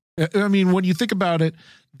grieving. I mean, when you think about it,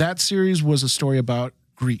 that series was a story about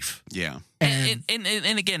grief. Yeah, and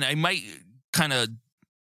again, I might kind of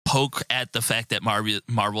poke at the fact that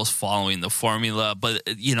Marvel's following the formula, but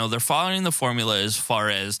they're following the formula as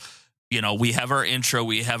far as. We have our intro,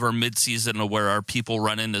 we have our mid-season where our people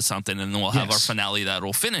run into something, and then we'll have our finale that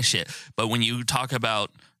will finish it. But when you talk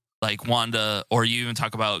about like Wanda, or you even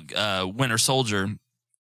talk about Winter Soldier,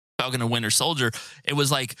 Falcon and Winter Soldier, it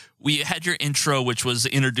was like we had your intro, which was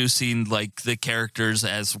introducing like the characters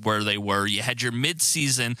as where they were. You had your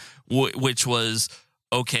mid-season, which was,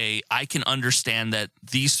 okay, I can understand that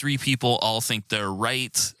these 3 people all think they're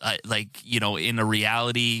right. In a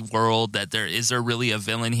reality world, that is there really a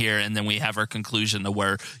villain here? And then we have our conclusion to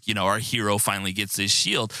where, our hero finally gets his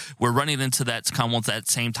shield. We're running into that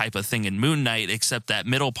same type of thing in Moon Knight, except that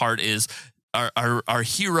middle part is our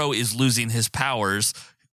hero is losing his powers,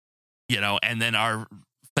 and then our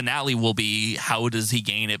finale will be how does he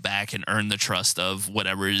gain it back and earn the trust of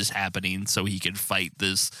whatever is happening so he can fight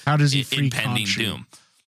this how does he free impending Khonshu? doom.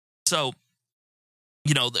 So,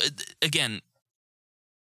 you know, again,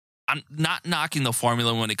 I'm not knocking the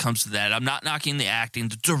formula when it comes to that. I'm not knocking the acting,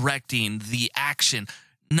 the directing, the action,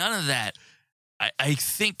 none of that. I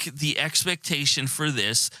think the expectation for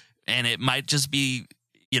this, and it might just be,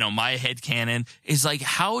 you know, my headcanon, is like,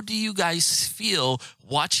 how do you guys feel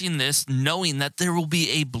watching this, knowing that there will be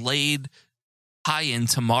a Blade tie-in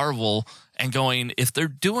to Marvel and going, if they're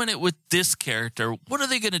doing it with this character, what are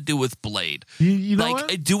they going to do with Blade? You know like,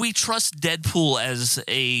 what? do we trust Deadpool as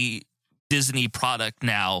a Disney product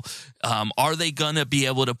now? Are they gonna be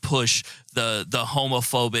able to push the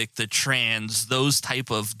homophobic, the trans, those type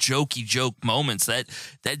of jokey joke moments that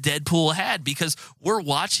Deadpool had? Because we're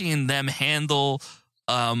watching them handle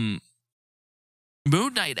Moon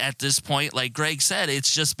Knight at this point. Like Greg said,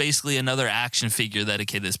 it's just basically another action figure that a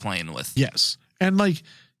kid is playing with. Yes. And like,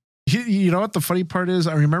 you know what the funny part is?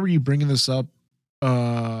 I remember you bringing this up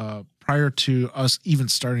prior to us even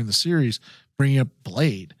starting the series, bringing up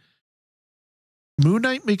Blade. Moon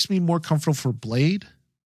Knight makes me more comfortable for Blade,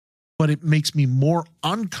 but it makes me more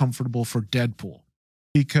uncomfortable for Deadpool.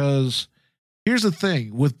 Because here's the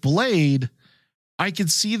thing. With Blade, I can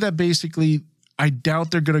see that basically I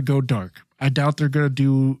doubt they're going to go dark. I doubt they're going to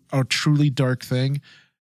do a truly dark thing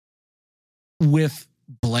with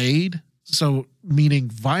Blade. So meaning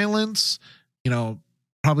violence, you know,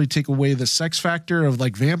 probably take away the sex factor of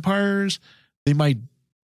like vampires. They might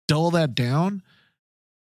dull that down.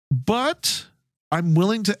 But I'm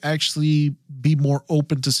willing to actually be more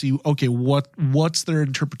open to see, okay, what's their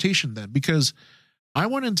interpretation then? Because I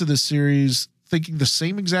went into this series thinking the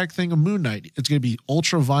same exact thing of Moon Knight. It's going to be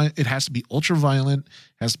ultra violent. It has to be ultra violent,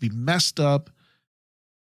 has to be messed up.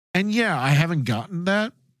 And yeah, I haven't gotten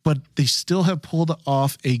that, but they still have pulled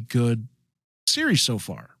off a good series so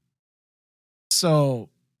far. So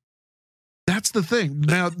that's the thing.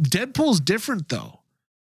 Now, Deadpool's different though.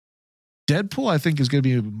 Deadpool, I think, is going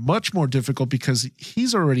to be much more difficult because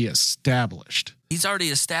he's already established. He's already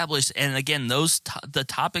established, and again, the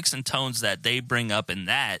topics and tones that they bring up in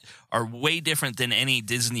that are way different than any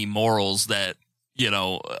Disney morals that, you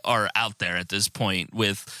know, are out there at this point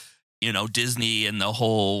with, you know, Disney and the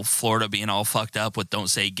whole Florida being all fucked up with Don't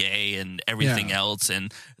Say Gay and everything else,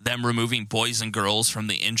 and them removing boys and girls from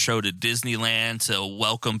the intro to Disneyland to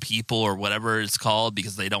welcome people or whatever it's called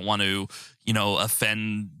because they don't want to, you know,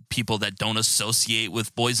 offend people that don't associate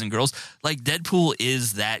with boys and girls. Like Deadpool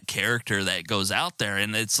is that character that goes out there,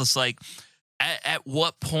 and it's just like, at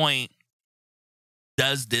what point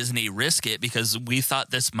does Disney risk it? Because we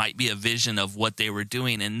thought this might be a vision of what they were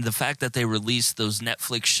doing, and the fact that they released those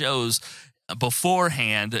Netflix shows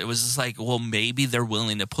beforehand, it was just like, well, maybe they're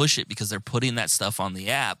willing to push it because they're putting that stuff on the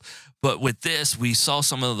app. But with this, we saw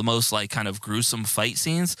some of the most like kind of gruesome fight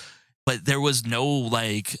scenes, but there was no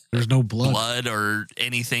like, there's no blood or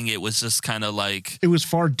anything. It was just kind of like, it was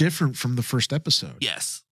far different from the first episode.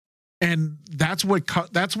 Yes. And that's what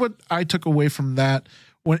I took away from that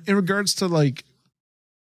when, in regards to like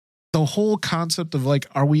the whole concept of like,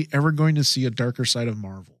 are we ever going to see a darker side of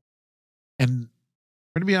Marvel? And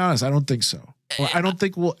I'm going to be honest, I don't think so. Well, I don't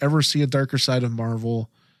think we'll ever see a darker side of Marvel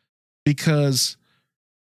because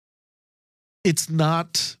it's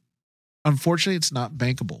not, unfortunately, it's not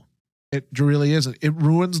bankable. It really isn't. It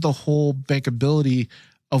ruins the whole bankability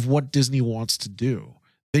of what Disney wants to do.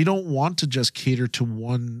 They don't want to just cater to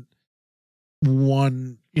one,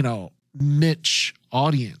 you know, niche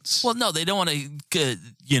audience. Well, no, they don't want to,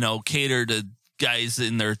 you know, cater to guys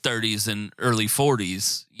in their 30s and early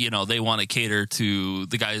 40s. You know, they want to cater to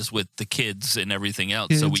the guys with the kids and everything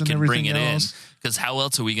else, so we can bring it in. Because how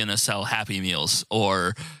else are we going to sell Happy Meals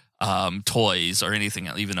or toys or anything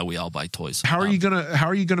else, even though we all buy toys? How are you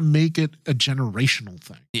gonna make it a generational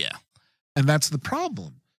thing? Yeah, and that's the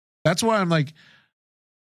problem. That's why I'm like,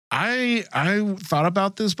 I thought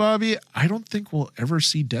about this, Bobby. I don't think we'll ever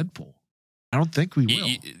see Deadpool. I don't think we will.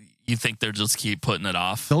 You think they'll just keep putting it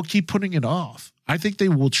off? They'll keep putting it off. I think they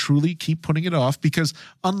will truly keep putting it off because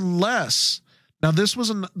unless, now this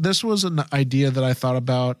was an idea that I thought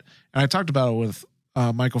about, and I talked about it with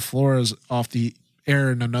Michael Flores off the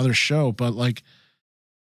air in another show, but like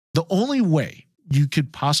the only way you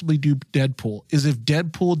could possibly do Deadpool is if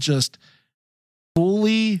Deadpool just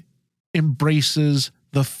fully embraces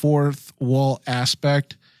the fourth wall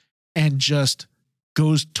aspect and just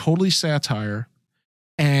goes totally satire.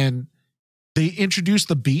 And they introduced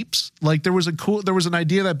the beeps. Like there was an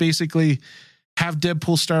idea that basically have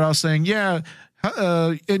Deadpool start out saying, yeah,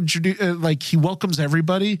 like he welcomes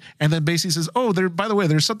everybody, and then basically says, "Oh, by the way,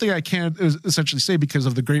 there's something I can't essentially say because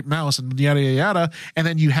of the great mouse," and yada yada yada, and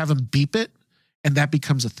then you have him beep it, and that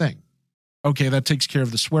becomes a thing. Okay, that takes care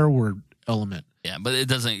of the swear word element. Yeah, but it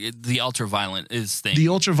doesn't. The ultra violent is thing. The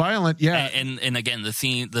ultra violent, yeah, and again the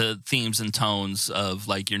themes and tones of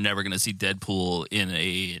like you're never going to see Deadpool in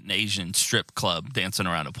an Asian strip club dancing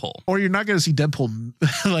around a pole, or you're not going to see Deadpool.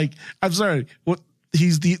 Like, I'm sorry, what?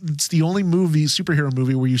 It's the only superhero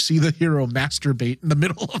movie where you see the hero masturbate in the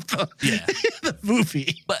middle of the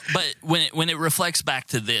movie. But when it reflects back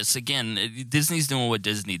to this again, Disney's doing what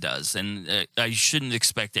Disney does, and I shouldn't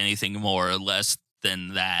expect anything more or less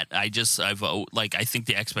than that. I think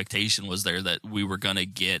the expectation was there that we were going to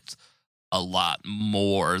get a lot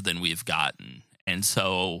more than we've gotten, and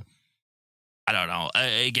so I don't know.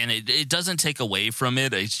 Again, it doesn't take away from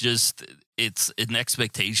it. It's just it's an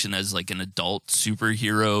expectation as like an adult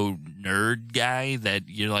superhero nerd guy that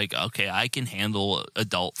you're like, okay, I can handle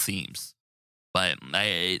adult themes, but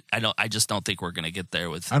I just don't think we're gonna get there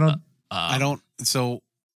with. So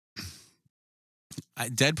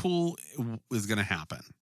Deadpool is gonna happen.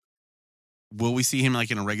 Will we see him like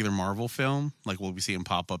in a regular Marvel film? Like, will we see him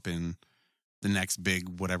pop up in the next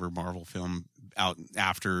big whatever Marvel film out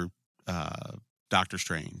after Doctor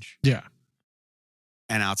Strange? Yeah.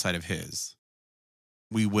 And outside of his,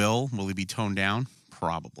 will he be toned down?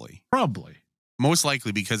 Probably. Most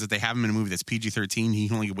likely, because if they have him in a movie that's PG-13, he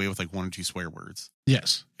can only get away with like 1 or 2 swear words.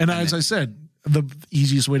 Yes. And as I said, the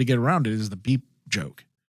easiest way to get around it is the beep joke.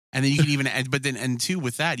 And then you can even, and two,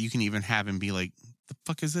 with that, you can even have him be like, the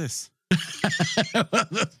fuck is this?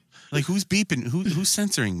 Like, who's beeping? Who's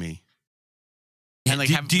censoring me? And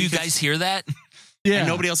like, do you guys hear that? Yeah. And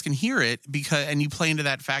nobody else can hear it and you play into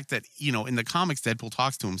that fact that, you know, in the comics, Deadpool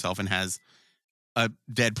talks to himself and has a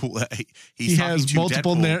Deadpool. He has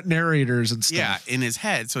multiple narrators and stuff. Yeah, in his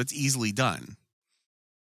head. So it's easily done.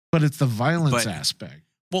 But it's the violence aspect.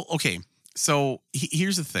 Well, okay. So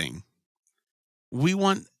here's the thing. We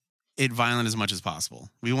want it violent as much as possible.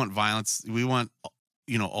 We want violence. We want,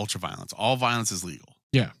 ultra violence. All violence is legal.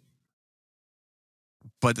 Yeah.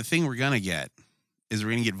 But the thing we're going to get is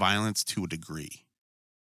we're going to get violence to a degree.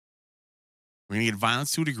 We're going to get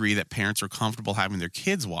violence to a degree that parents are comfortable having their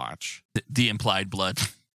kids watch. The implied blood.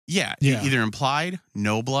 Yeah. Either implied,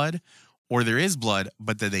 no blood, or there is blood,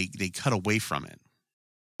 but they cut away from it.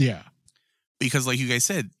 Yeah. Because like you guys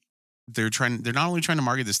said, they're not only trying to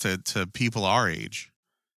market this to people our age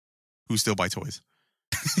who still buy toys,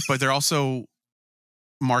 but they're also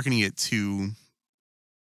marketing it to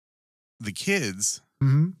the kids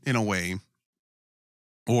in a way.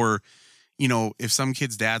 Or, if some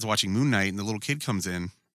kid's dad's watching Moon Knight and the little kid comes in,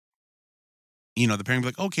 the parent will be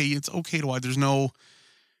like, okay, it's okay to watch. There's no...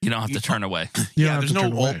 You don't have to turn away. There's no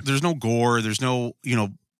gore. There's no,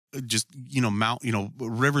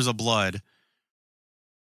 rivers of blood.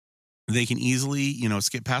 They can easily,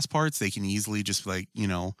 skip past parts. They can easily just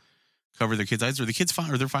cover their kids' eyes, or the kids fine,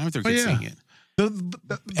 or they're fine with their kids seeing it.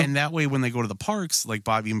 And that way, when they go to the parks, like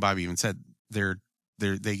Bobby even said,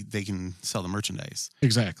 they can sell the merchandise.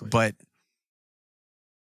 Exactly. But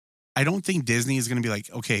I don't think Disney is going to be like,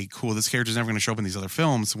 okay, cool, this character's never going to show up in these other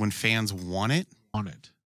films. When fans want it,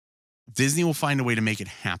 Disney will find a way to make it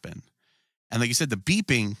happen. And like you said, the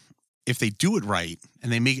beeping, if they do it right and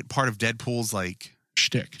they make it part of Deadpool's like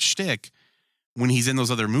shtick when he's in those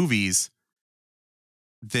other movies,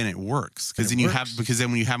 then it works. Because then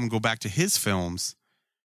when you have him go back to his films,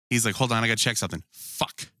 he's like, hold on, I got to check something.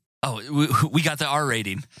 Fuck. Oh, we got the R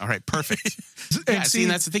rating. All right, perfect. And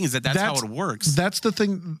that's the thing is that's how it works. That's the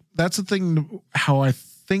thing. That's the thing. How I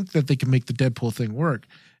think that they can make the Deadpool thing work.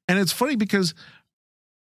 And it's funny because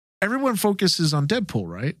everyone focuses on Deadpool,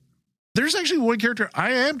 right? There's actually one character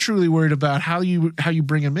I am truly worried about how you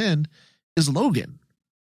bring him in is Logan.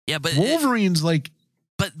 Yeah, but Wolverine's like.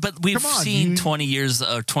 But we've seen 20 years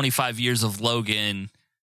or 25 years of Logan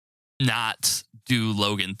not do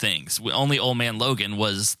Logan things. Only Old Man Logan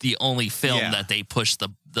was the only film that they pushed the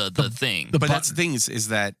thing. But that's the thing is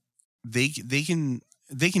that they can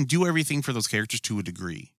do everything for those characters to a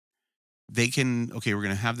degree. They can, we're going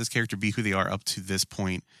to have this character be who they are up to this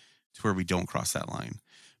point to where we don't cross that line.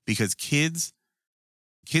 Because kids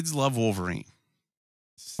love Wolverine.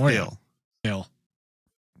 Still.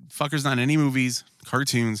 Fucker's not in any movies,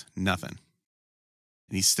 cartoons, nothing. And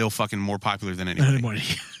he's still fucking more popular than anybody.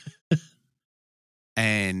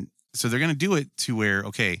 And so they're going to do it to where,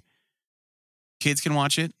 kids can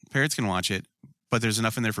watch it, parents can watch it, but there's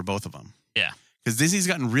enough in there for both of them. Yeah. Because Disney's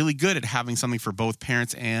gotten really good at having something for both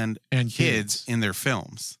parents and kids in their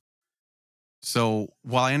films. So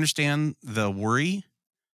while I understand the worry,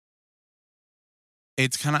 I'm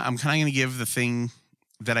kind of going to give the thing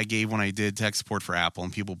that I gave when I did tech support for Apple,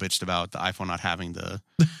 and people bitched about the iPhone not having the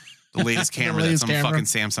latest camera that some fucking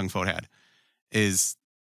Samsung phone had. Is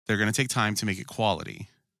they're going to take time to make it quality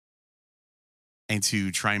and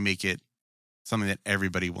to try and make it something that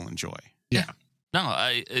everybody will enjoy. Yeah. No,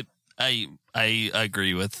 I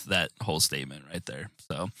agree with that whole statement right there.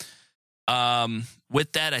 So,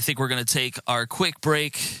 with that, I think we're going to take our quick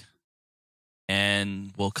break,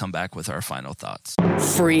 and we'll come back with our final thoughts.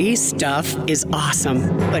 Free stuff is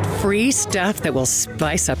awesome, but free stuff that will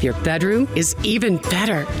spice up your bedroom is even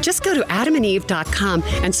better. Just go to adamandeve.com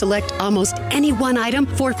and select almost any one item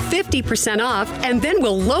for 50% off, and then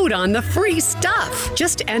we'll load on the free stuff.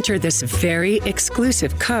 Just enter this very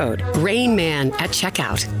exclusive code, RAINMAN, at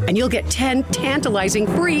checkout, and you'll get 10 tantalizing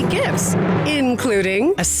free gifts,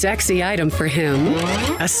 including a sexy item for him,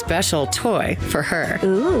 a special toy for her,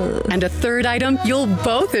 and a third item you'll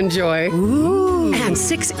both enjoy. And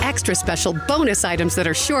 6 extra special bonus items that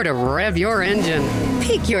are sure to rev your engine,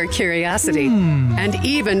 pique your curiosity, and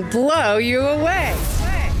even blow you away.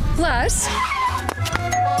 Plus,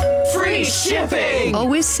 free shipping!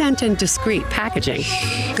 Always sent in discreet packaging.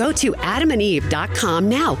 Go to adamandeve.com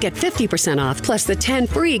now. Get 50% off plus the 10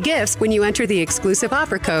 free gifts when you enter the exclusive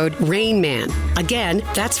offer code RAINMAN. Again,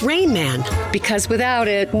 that's RAINMAN. Because without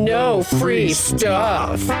it, no free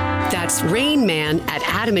stuff. That's RAINMAN at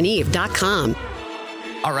adamandeve.com.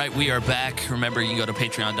 All right, we are back. Remember, you can go to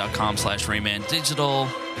patreon.com/RainmanDigital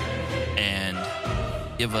and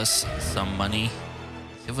give us some money.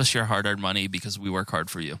 Give us your hard-earned money because we work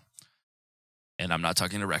hard for you. And I'm not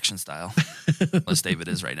talking erection style, unless David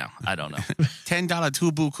is right now. I don't know. $10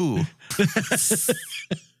 tubuku.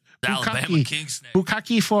 Alabama Kings.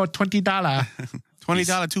 Bukaki for $20. $20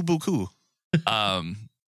 tubuku. All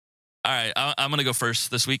right, I'm going to go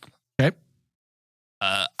first this week. Okay.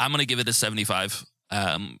 I'm going to give it a 75.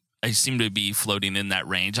 I seem to be floating in that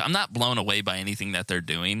range. I'm not blown away by anything that they're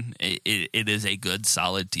doing. It is a good,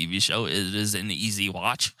 solid TV show. It is an easy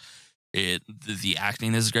watch. The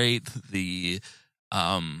acting is great. The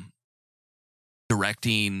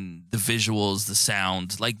directing, the visuals, the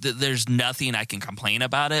sound. Like there's nothing I can complain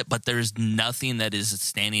about it, but there's nothing that is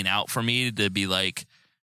standing out for me to be like,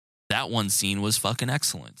 that one scene was fucking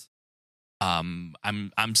excellent. I'm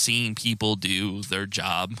seeing people do their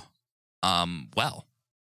job well.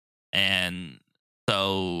 And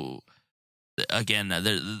so again,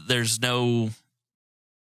 there's no,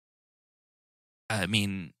 I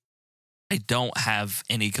mean, I don't have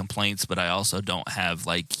any complaints, but I also don't have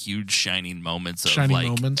like huge shining moments of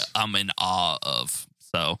moments I'm in awe of.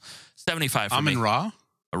 So 75 for I'm me. in raw?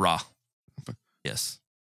 Raw. Yes.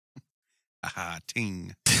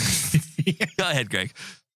 Ting. Go ahead, Greg.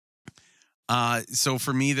 So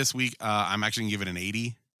for me this week, I'm actually gonna give it an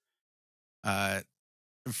 80.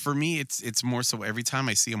 For me, it's more so every time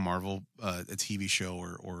I see a Marvel, a TV show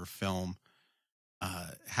or film,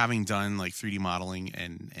 having done like 3D modeling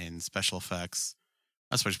and special effects,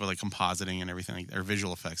 especially like compositing and everything, like, or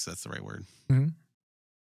visual effects, that's the right word. Mm-hmm.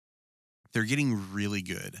 They're getting really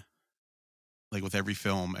good. Like with every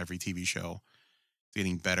film, every TV show, it's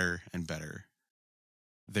getting better and better.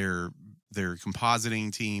 Their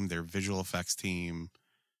compositing team, their visual effects team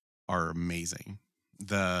are amazing.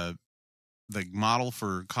 The model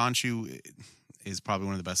for Khonshu is probably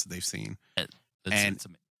one of the best that they've seen.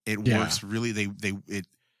 It works really.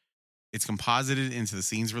 It's composited into the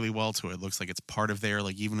scenes really well, so it looks like it's part of their,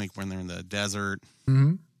 like even like when they're in the desert.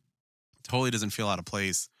 Mm-hmm. Totally doesn't feel out of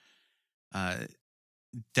place.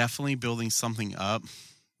 Definitely building something up.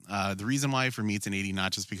 The reason why for me it's an 80,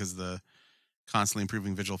 not just because of the constantly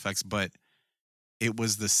improving visual effects, but it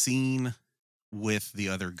was the scene with the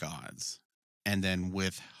other gods and then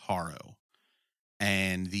with Haro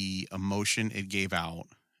and the emotion it gave out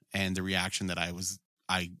and the reaction that I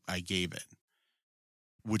gave it,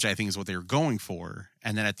 which I think is what they were going for.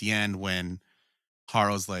 And then at the end, when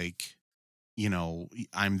Haro's like, you know,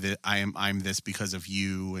 I'm this because of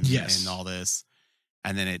you and all this,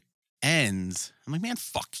 and then it ends. I'm like, man,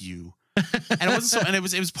 fuck you. And it wasn't so, and it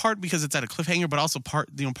was part because it's at a cliffhanger, but also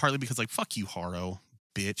partly because like, fuck you, Haro,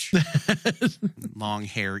 bitch, long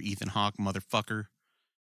hair, Ethan Hawke, motherfucker.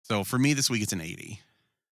 So for me this week, it's an 80.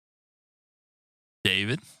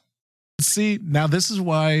 David. See, now this is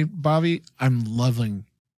why, Bobby, I'm loving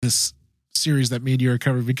this series that me and you are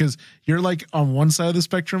covered, because you're like on one side of the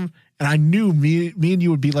spectrum, and I knew me and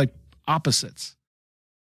you would be like opposites.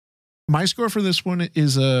 My score for this one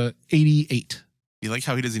is a 88. You like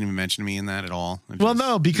how he doesn't even mention me in that at all? Well,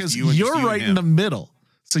 no, because you're right in the middle.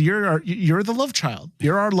 So you're the love child.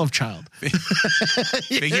 You're our love child.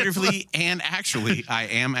 Figuratively and actually, I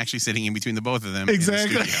am actually sitting in between the both of them.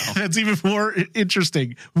 Exactly. That's even more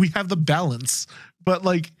interesting. We have the balance. But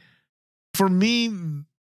like, for me,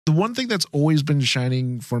 the one thing that's always been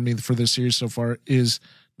shining for me for this series so far is,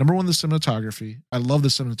 number one, the cinematography. I love the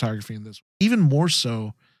cinematography in this, even more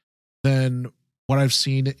so than what I've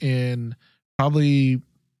seen in probably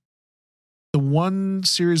the one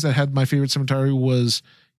series that had my favorite cinematography was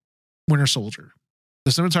Winter Soldier.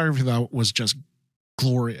 The cinematography that was just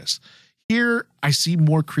glorious. Here, I see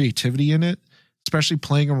more creativity in it, especially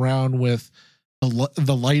playing around with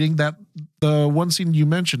the lighting. That the one scene you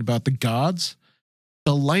mentioned about the gods,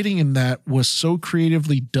 the lighting in that was so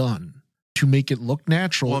creatively done to make it look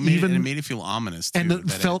natural. Well, it made it feel ominous, too, and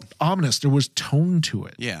it felt ominous. There was tone to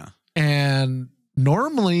it. Yeah. And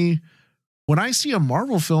normally, when I see a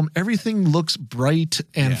Marvel film, everything looks bright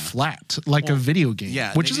and flat, like a video game,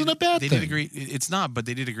 which isn't a bad thing. It's not, but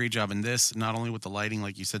they did a great job in this, not only with the lighting,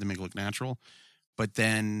 like you said, to make it look natural, but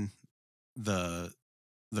then the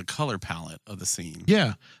color palette of the scene.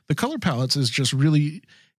 Yeah, the color palettes is just really,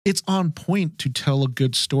 it's on point to tell a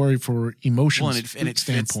good story for emotions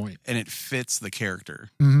standpoint. It fits the character.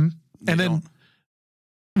 Mm-hmm. And then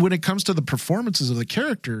when it comes to the performances of the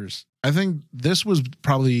characters, I think this was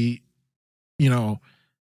probably,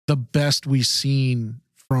 the best we've seen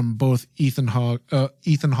from both Ethan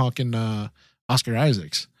Hawke and Oscar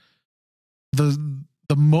Isaacs. The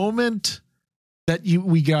moment that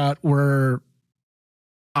we got where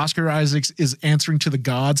Oscar Isaacs is answering to the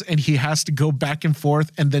gods and he has to go back and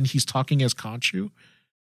forth and then he's talking as Khonshu,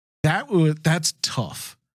 that's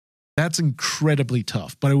tough. That's incredibly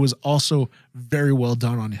tough, but it was also very well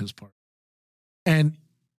done on his part. And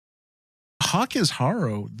Hawk as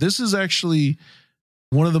Haro, this is actually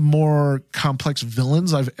one of the more complex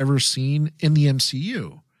villains I've ever seen in the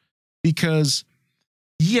MCU. Because,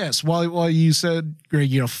 yes, while you said,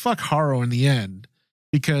 Greg, fuck Haro in the end,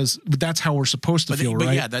 but that's how we're supposed to feel,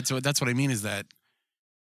 right? Yeah, that's what I mean is that.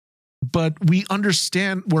 But we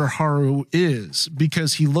understand where Haru is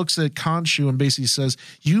because he looks at Khonshu and basically says,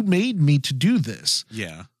 you made me to do this.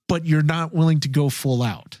 Yeah. But you're not willing to go full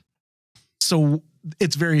out. So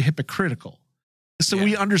it's very hypocritical. So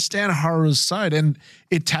we understand Haru's side, and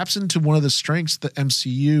it taps into one of the strengths the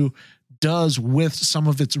MCU does with some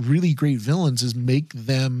of its really great villains is make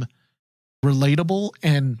them relatable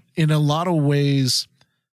and in a lot of ways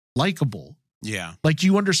likable. Yeah. Like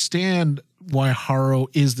you understand why Haru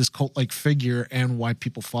is this cult-like figure and why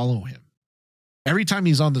people follow him. Every time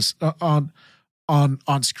he's on this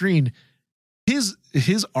on screen,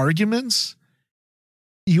 his arguments,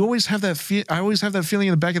 you always have that I always have that feeling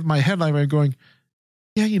in the back of my head. I'm going,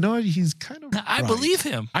 yeah, he's kind of. I believe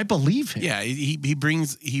him. I believe him. Yeah, he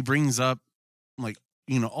brings up like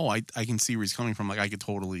I can see where he's coming from. Like I could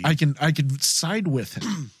totally. I could side with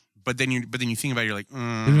him. But then you think about it, you're like,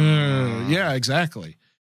 yeah, exactly.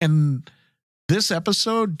 And this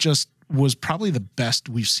episode just was probably the best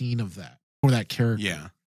we've seen of that for that character. Yeah.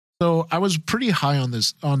 So I was pretty high on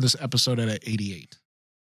this episode at 88.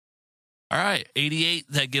 All right, 88.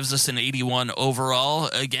 That gives us an 81 overall.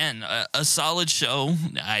 Again, a solid show.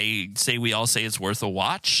 I say we all say it's worth a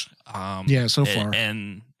watch. So far.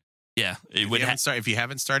 And yeah, if you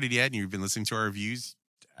haven't started yet and you've been listening to our reviews,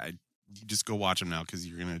 you just go watch them now because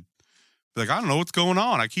you're gonna be like, I don't know what's going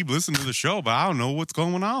on. I keep listening to the show, but I don't know what's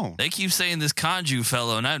going on. They keep saying this Khonshu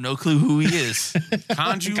fellow, and I have no clue who he is.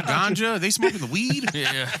 Khonshu, ganja, they smoking the weed?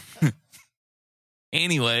 Yeah.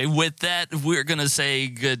 Anyway, with that, we're going to say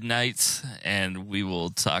good night, and we will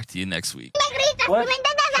talk to you next week. What?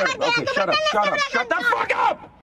 Okay, shut up. Shut the fuck up!